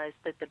thought was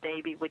that the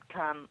baby would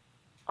come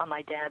on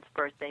my dad's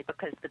birthday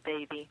because the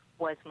baby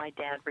was my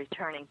dad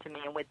returning to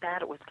me. And with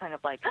that, it was kind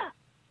of like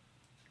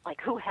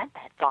who had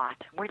that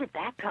thought? Where did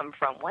that come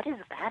from? What is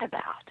that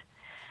about?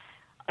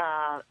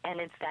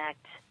 And in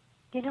fact,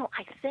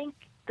 I think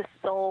the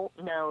soul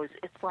knows.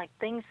 It's like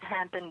things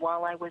happened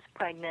while I was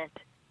pregnant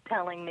to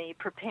telling me,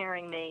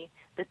 preparing me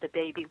that the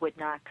baby would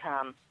not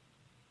come.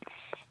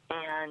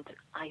 And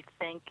I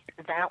think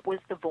that was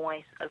the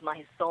voice of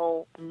my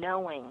soul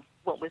knowing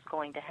what was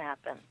going to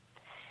happen.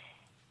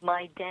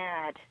 My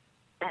dad,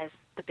 as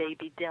the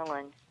baby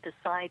Dylan,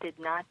 decided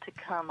not to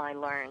come, I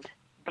learned,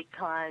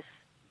 because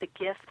the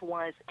gift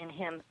was in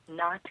him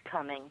not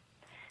coming.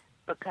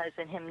 Because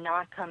in him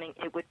not coming,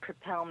 it would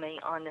propel me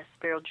on this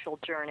spiritual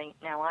journey.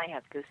 Now I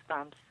have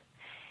goosebumps.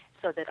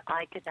 So that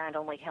I could not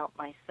only help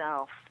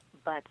myself,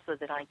 but so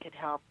that I could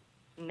help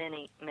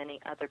many, many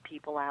other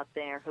people out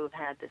there who have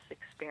had this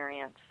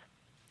experience.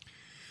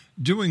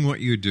 Doing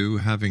what you do,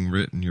 having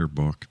written your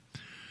book,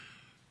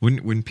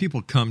 when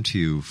people come to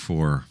you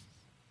for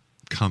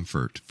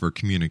comfort, for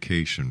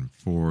communication,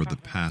 for the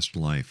past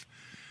life,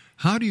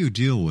 how do you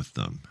deal with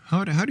them?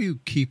 How do you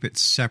keep it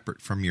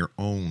separate from your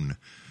own?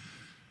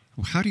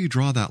 How do you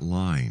draw that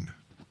line?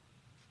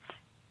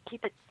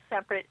 Keep it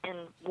separate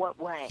in what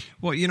way?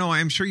 Well,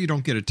 I'm sure you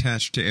don't get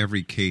attached to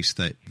every case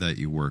that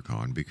you work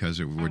on, because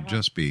it would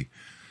just be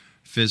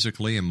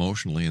physically,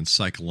 emotionally, and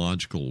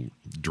psychological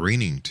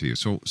draining to you.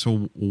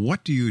 So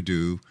what do you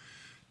do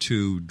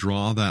to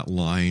draw that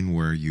line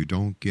where you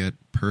don't get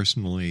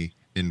personally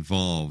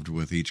involved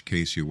with each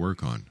case you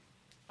work on?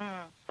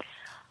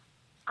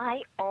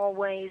 I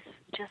always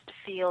just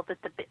feel that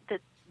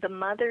the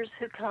mothers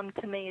who come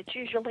to me, it's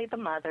usually the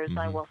mothers,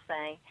 I will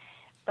say,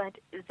 but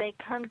they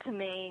come to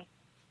me,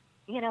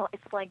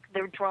 it's like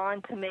they're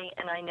drawn to me,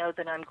 and I know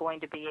that I'm going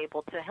to be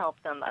able to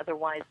help them.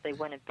 Otherwise, they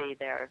wouldn't be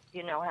there.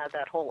 You know how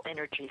that whole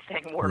energy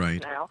thing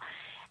works now.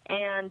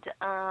 And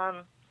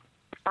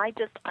I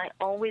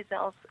always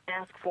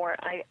ask for it.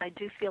 I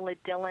do feel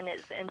that Dylan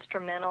is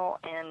instrumental,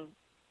 and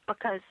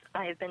because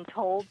I have been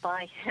told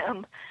by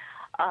him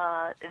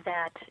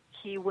that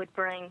he would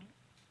bring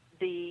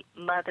the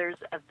mothers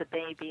of the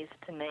babies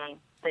to me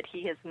that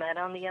he has met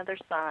on the other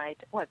side.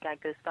 Oh, I've got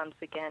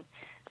goosebumps again,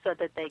 so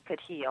that they could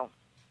heal.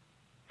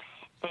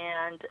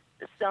 And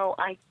so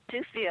I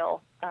do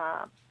feel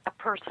a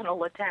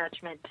personal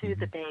attachment to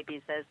the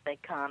babies as they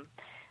come.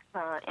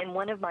 In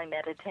one of my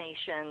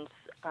meditations,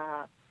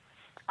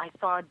 I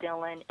saw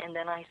Dylan, and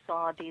then I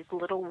saw these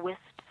little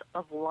wisps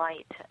of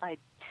light. I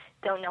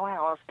don't know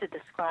how else to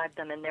describe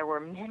them, and there were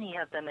many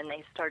of them, and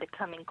they started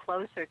coming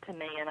closer to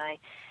me, and I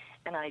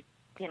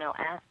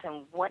asked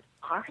him, what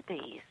are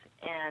these?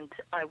 And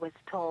I was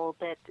told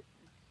that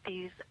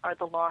these are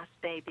the lost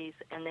babies,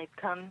 and they've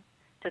come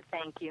to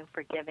thank you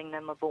for giving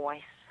them a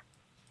voice.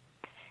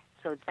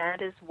 So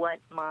that is what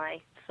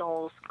my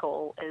soul's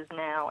goal is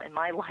now, and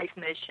my life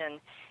mission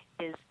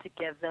is to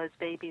give those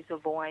babies a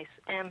voice.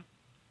 And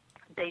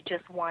they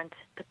just want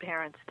the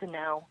parents to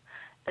know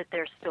that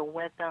they're still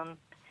with them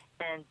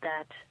and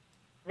that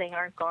they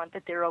aren't gone,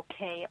 that they're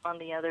okay on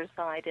the other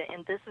side.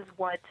 And this is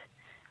what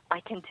I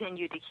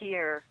continue to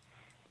hear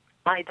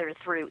either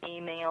through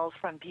emails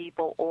from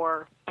people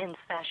or in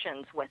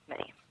sessions with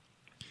me.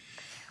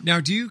 Now,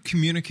 do you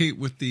communicate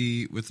with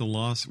the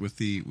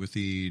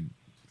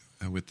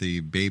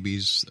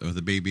babies or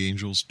the baby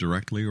angels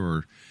directly,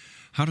 or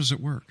how does it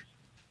work?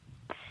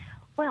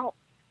 Well,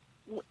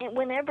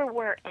 whenever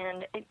we're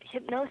in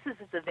hypnosis,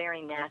 is a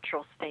very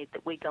natural state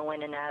that we go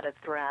in and out of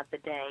throughout the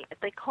day.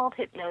 If they called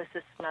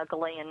hypnosis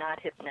snuggly and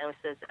not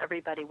hypnosis,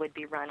 everybody would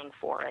be running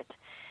for it,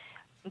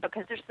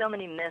 because there's so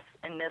many myths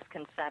and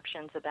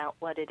misconceptions about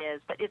what it is.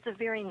 But it's a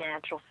very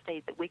natural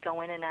state that we go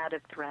in and out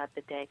of throughout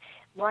the day.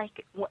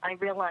 Like I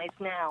realize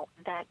now,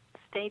 that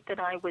state that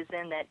I was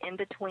in, that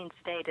in-between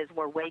state as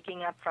we're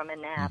waking up from a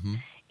nap,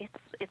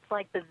 it's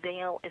like the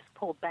veil is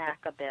pulled back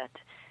a bit.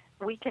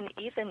 We can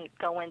even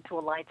go into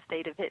a light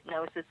state of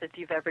hypnosis if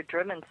you've ever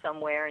driven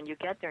somewhere and you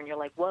get there and you're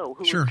like, whoa,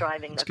 who was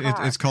driving the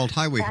car? It's called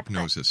highway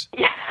hypnosis.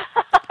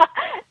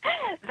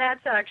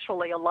 That's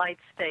actually a light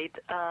state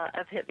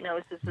of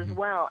hypnosis as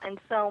well. And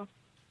so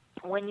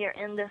when you're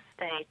in this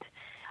state,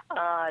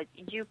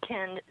 you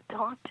can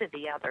talk to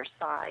the other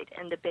side.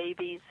 And the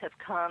babies have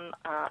come.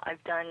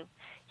 I've done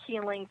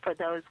healing for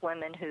those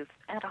women who've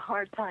had a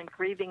hard time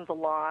grieving the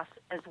loss,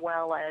 as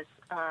well as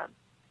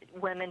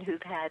women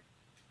who've had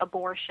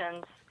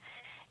abortions.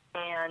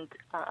 And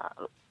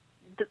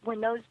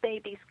when those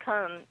babies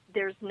come,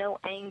 there's no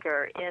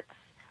anger. It's,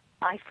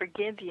 I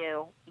forgive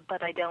you,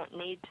 but I don't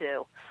need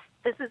to.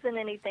 This isn't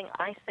anything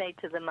I say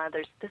to the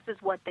mothers. This is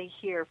what they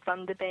hear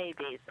from the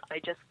babies. I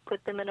just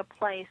put them in a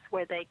place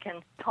where they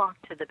can talk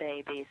to the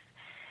babies.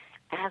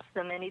 Ask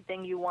them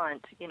anything you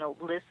want.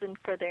 Listen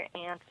for their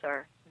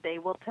answer. They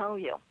will tell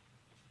you.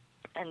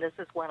 And this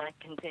is what I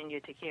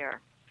continue to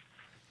hear.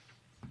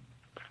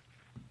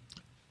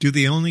 Do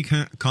they only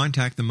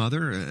contact the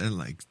mother?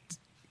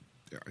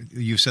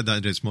 You said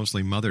that it's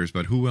mostly mothers,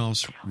 but who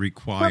else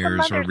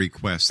requires or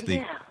requests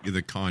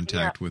the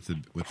contact with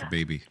the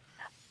baby?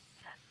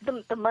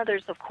 The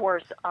mothers, of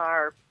course,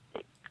 are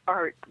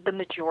the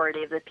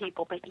majority of the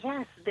people. But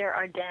yes, there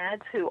are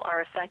dads who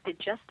are affected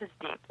just as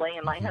deeply,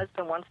 and my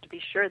husband wants to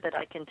be sure that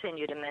I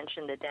continue to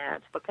mention the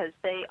dads because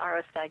they are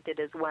affected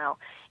as well.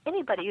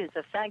 Anybody who's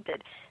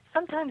affected,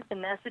 sometimes the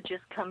messages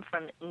come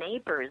from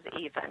neighbors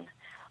even.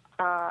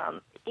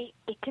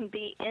 It can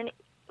be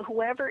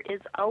whoever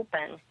is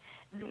open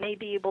may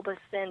be able to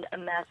send a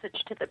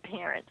message to the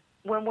parent.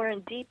 When we're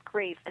in deep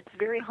grief, it's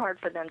very hard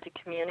for them to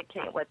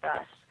communicate with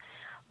us.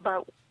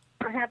 But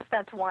perhaps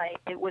that's why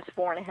it was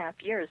 4.5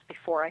 years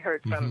before I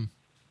heard from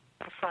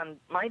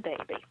my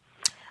baby.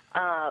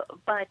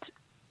 But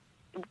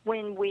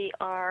when we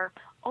are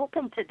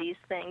open to these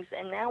things,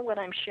 and now what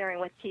I'm sharing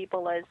with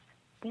people is,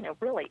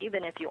 really,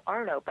 even if you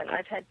aren't open,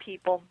 I've had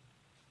people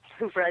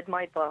who've read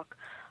my book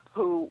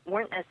who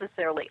weren't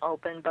necessarily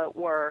open but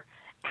were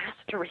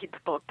asked to read the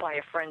book by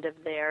a friend of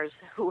theirs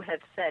who have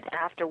said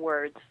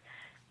afterwards,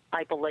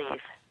 I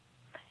believe.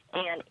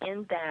 And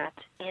in that,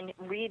 in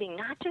reading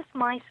not just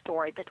my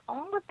story, but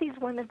all of these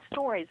women's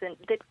stories, and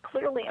that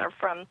clearly are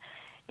from,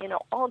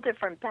 all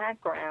different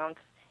backgrounds,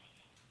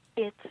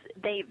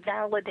 they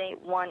validate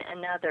one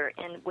another.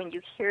 And when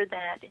you hear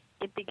that,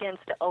 it begins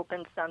to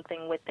open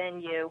something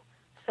within you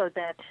so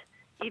that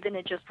even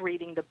in just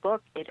reading the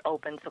book, it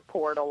opens a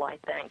portal, I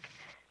think,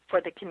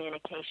 for the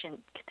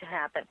communication to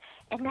happen.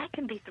 And that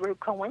can be through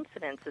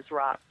coincidences,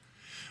 Rob.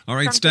 All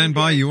right, stand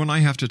by. You and I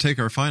have to take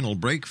our final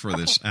break for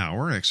this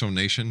hour.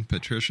 Exonation,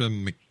 Patricia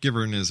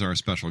McGivern is our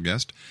special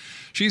guest.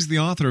 She's the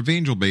author of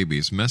Angel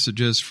Babies,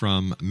 Messages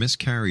from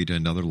Miscarried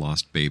and Other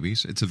Lost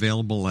Babies. It's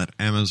available at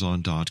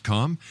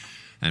Amazon.com.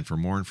 And for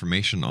more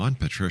information on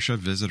Patricia,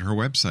 visit her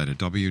website at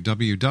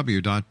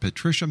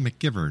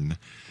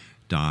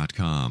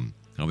www.patriciamcgivern.com.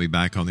 I'll be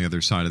back on the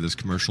other side of this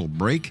commercial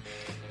break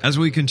as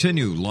we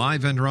continue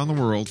live and around the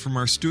world from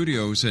our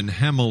studios in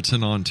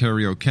Hamilton,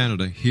 Ontario,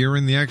 Canada, here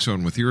in the X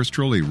Zone with yours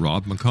truly,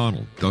 Rob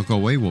McConnell. Don't go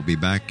away. We'll be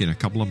back in a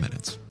couple of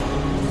minutes.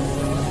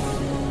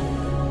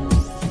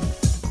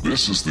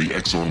 This is the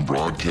X Zone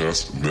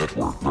Broadcast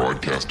Network,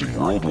 broadcasting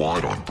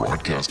worldwide on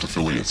broadcast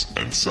affiliates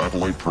and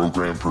satellite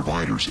program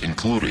providers,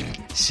 including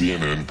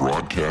CNN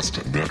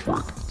Broadcast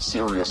Network,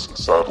 Sirius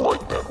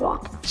Satellite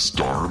Network,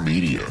 Star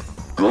Media,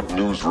 Good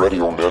News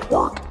Radio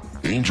Network,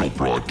 Angel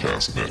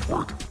Broadcast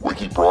Network,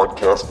 Wiki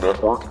Broadcast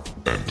Network,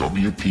 and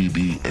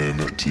WPBN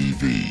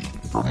TV.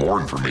 For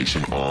more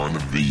information on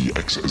the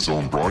X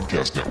Zone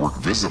Broadcast Network,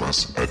 visit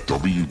us at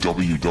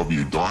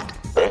www.xzbn.net.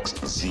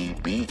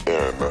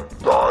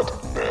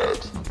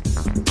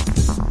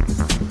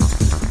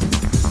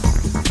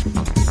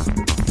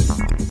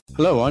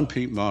 Hello, I'm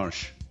Pete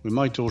Marsh. With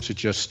my daughter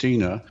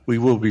Justina, we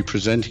will be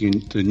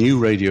presenting the new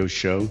radio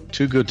show,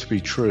 Too Good to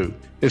Be True.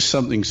 If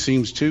something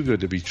seems too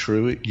good to be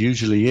true, it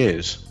usually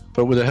is.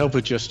 But with the help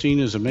of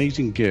Justina's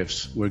amazing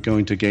gifts, we're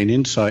going to gain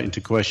insight into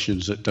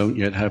questions that don't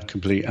yet have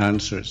complete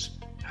answers.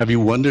 Have you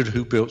wondered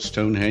who built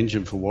Stonehenge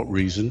and for what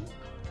reason?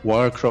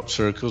 Why are crop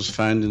circles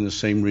found in the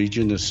same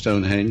region as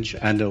Stonehenge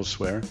and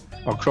elsewhere?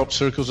 Are crop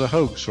circles a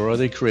hoax, or are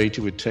they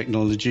created with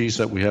technologies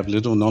that we have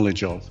little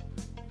knowledge of?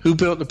 Who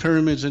built the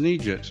pyramids in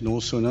Egypt and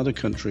also in other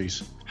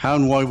countries? How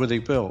and why were they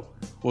built?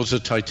 Was the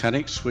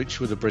Titanic switched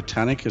with the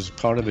Britannic as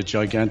part of a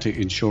gigantic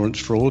insurance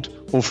fraud,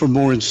 or for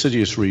more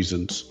insidious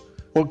reasons?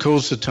 What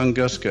caused the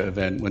Tunguska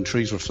event when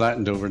trees were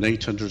flattened over an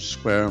 800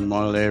 square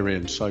mile area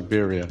in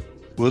Siberia?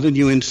 Will the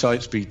new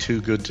insights be too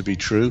good to be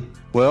true?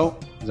 Well,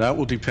 that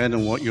will depend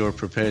on what you are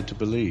prepared to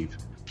believe.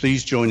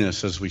 Please join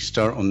us as we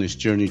start on this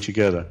journey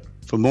together.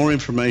 For more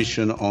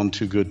information on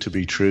Too Good to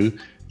Be True,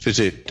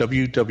 visit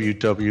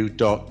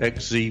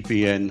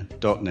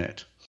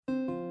www.xzbn.net.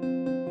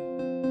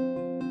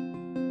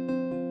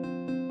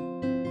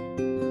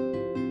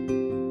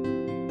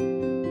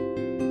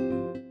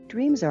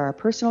 Dreams are our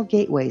personal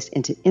gateways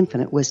into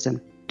infinite wisdom.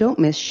 Don't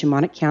miss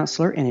shamanic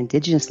counselor and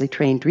indigenously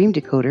trained dream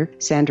decoder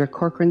Sandra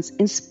Corcoran's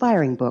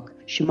inspiring book,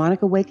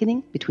 Shamanic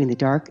Awakening Between the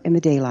Dark and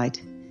the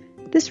Daylight.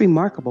 This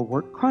remarkable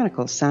work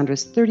chronicles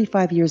Sandra's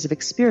 35 years of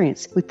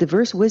experience with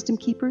diverse wisdom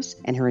keepers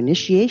and her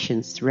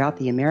initiations throughout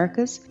the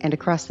Americas and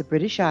across the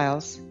British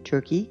Isles,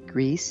 Turkey,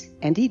 Greece,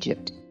 and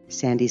Egypt.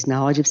 Sandy's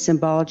knowledge of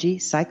symbology,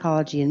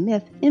 psychology, and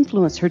myth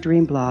influenced her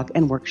dream blog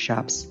and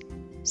workshops.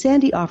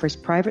 Sandy offers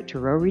private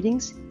tarot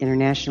readings,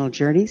 international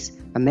journeys,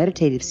 a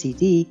meditative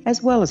CD,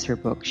 as well as her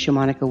book,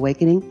 Shamanic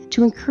Awakening,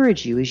 to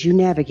encourage you as you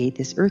navigate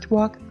this earth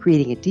walk,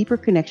 creating a deeper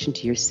connection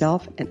to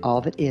yourself and all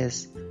that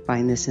is.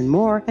 Find this and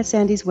more at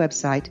Sandy's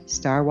website,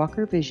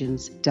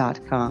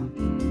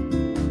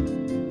 starwalkervisions.com.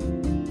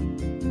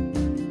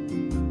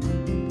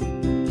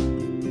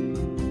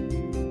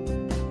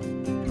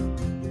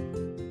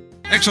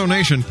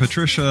 Exonation,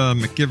 Patricia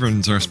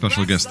McGivern's our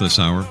special guest this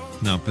hour.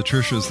 Now,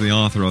 Patricia is the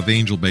author of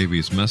Angel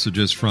Babies,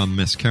 Messages from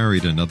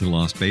Miscarried and Other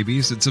Lost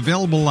Babies. It's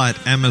available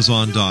at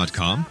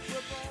Amazon.com.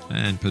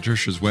 And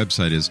Patricia's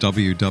website is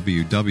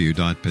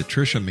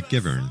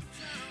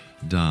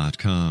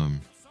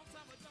www.patriciamcgivern.com.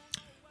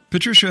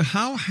 Patricia,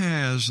 how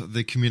has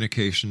the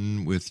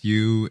communication with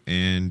you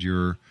and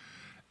your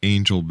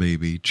angel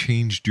baby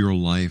changed your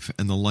life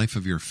and the life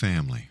of your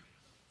family?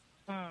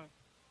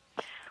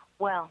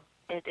 Well,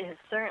 it has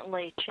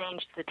certainly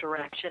changed the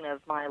direction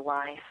of my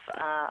life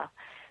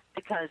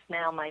because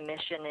now my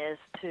mission is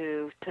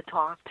to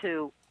talk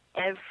to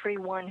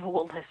everyone who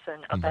will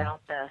listen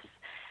about this,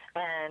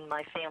 and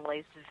my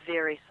family's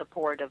very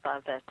supportive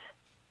of it.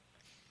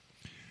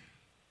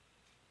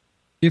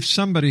 If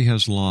somebody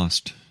has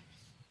lost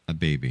a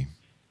baby,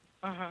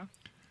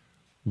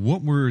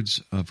 what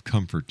words of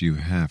comfort do you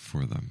have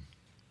for them?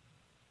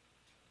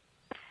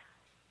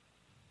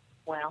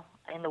 Well,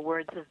 in the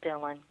words of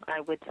Dylan,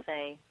 I would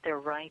say they're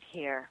right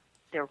here.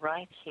 They're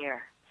right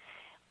here.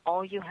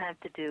 All you have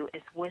to do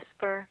is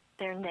whisper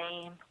their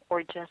name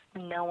or just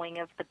knowing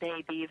of the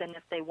baby, even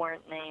if they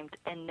weren't named,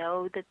 and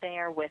know that they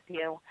are with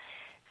you.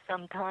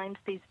 Sometimes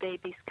these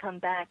babies come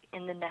back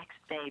in the next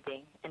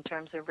baby in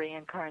terms of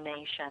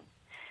reincarnation.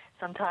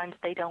 Sometimes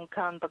they don't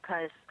come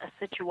because a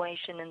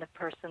situation in the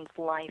person's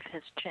life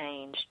has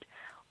changed.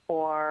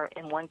 Or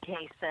in one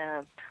case,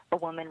 a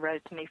woman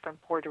wrote to me from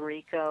Puerto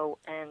Rico,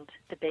 and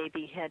the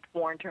baby had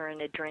warned her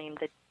in a dream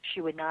that she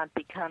would not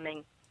be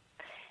coming.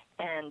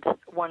 And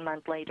 1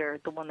 month later,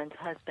 the woman's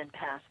husband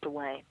passed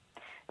away.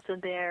 So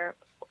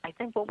I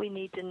think what we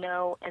need to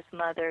know as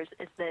mothers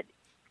is that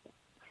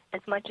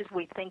as much as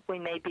we think we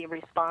may be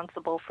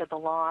responsible for the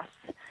loss,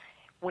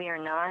 we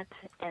are not,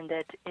 and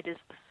that it is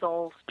the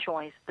soul's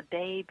choice, the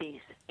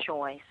baby's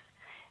choice,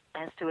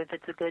 as to if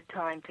it's a good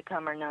time to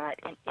come or not.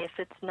 And if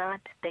it's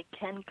not, they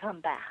can come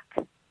back.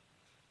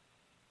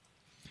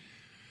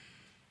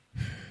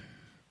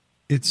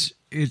 It's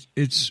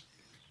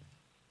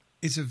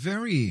a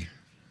very,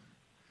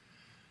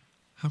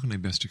 how can I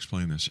best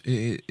explain this?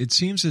 It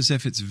seems as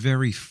if it's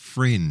very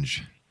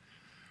fringe,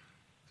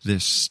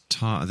 this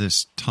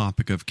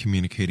topic of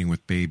communicating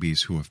with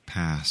babies who have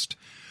passed.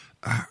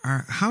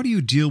 How do you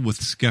deal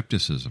with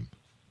skepticism?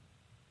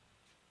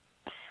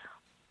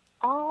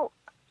 All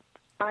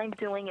I'm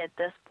doing at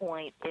this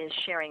point is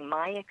sharing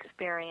my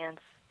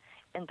experience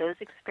and those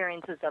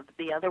experiences of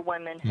the other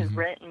women who've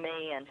written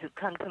me and who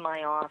come to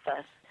my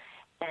office,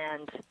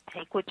 and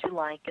take what you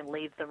like and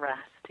leave the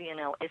rest. You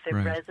know, if it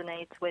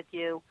resonates with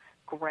you,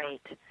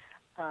 great.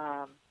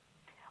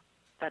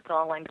 That's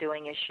all I'm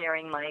doing is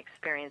sharing my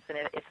experience, and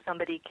if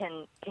somebody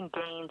can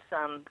gain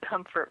some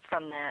comfort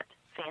from that,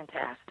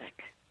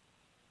 fantastic.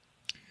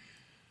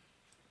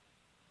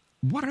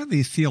 What are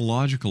the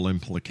theological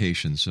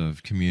implications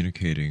of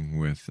communicating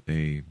with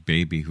a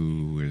baby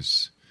who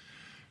is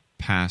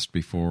passed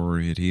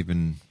before it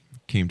even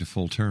came to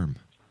full term?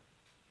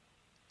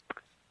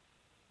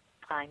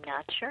 I'm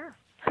not sure.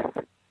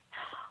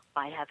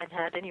 I haven't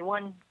had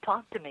anyone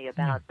talk to me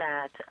about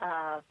that.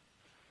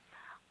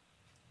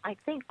 I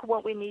think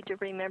what we need to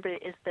remember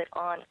is that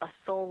on a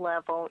soul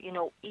level, you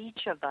know,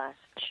 each of us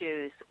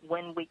choose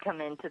when we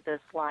come into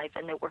this life,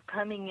 and that we're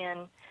coming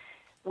in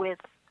with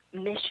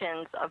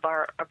missions of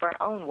our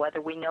own, whether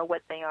we know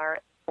what they are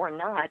or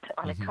not,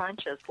 on a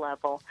conscious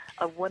level,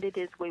 of what it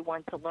is we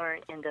want to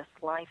learn in this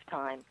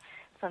lifetime.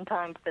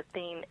 Sometimes the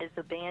theme is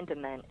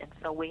abandonment, and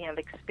so we have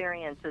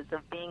experiences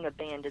of being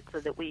abandoned so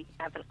that we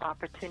have an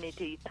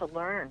opportunity to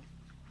learn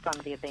from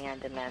the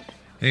abandonment.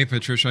 Hey,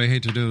 Patricia, I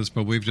hate to do this,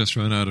 but we've just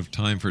run out of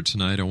time for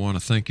tonight. I want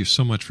to thank you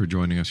so much for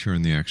joining us here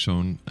in the X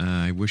Zone.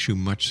 I wish you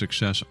much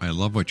success. I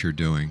love what you're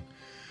doing.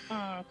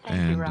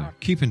 Thank you, Rob.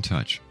 Keep in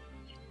touch.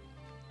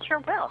 Sure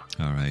will.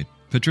 All right.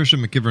 Patricia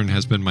McGivern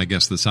has been my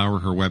guest this hour.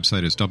 Her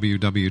website is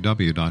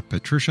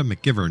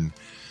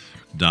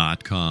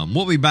www.patriciamcgivern.com.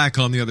 We'll be back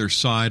on the other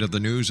side of the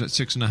news at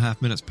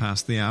 6.5 minutes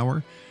past the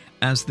hour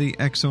as the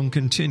X Zone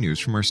continues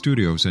from our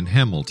studios in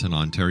Hamilton,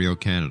 Ontario,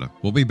 Canada.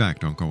 We'll be back.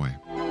 Don't go away.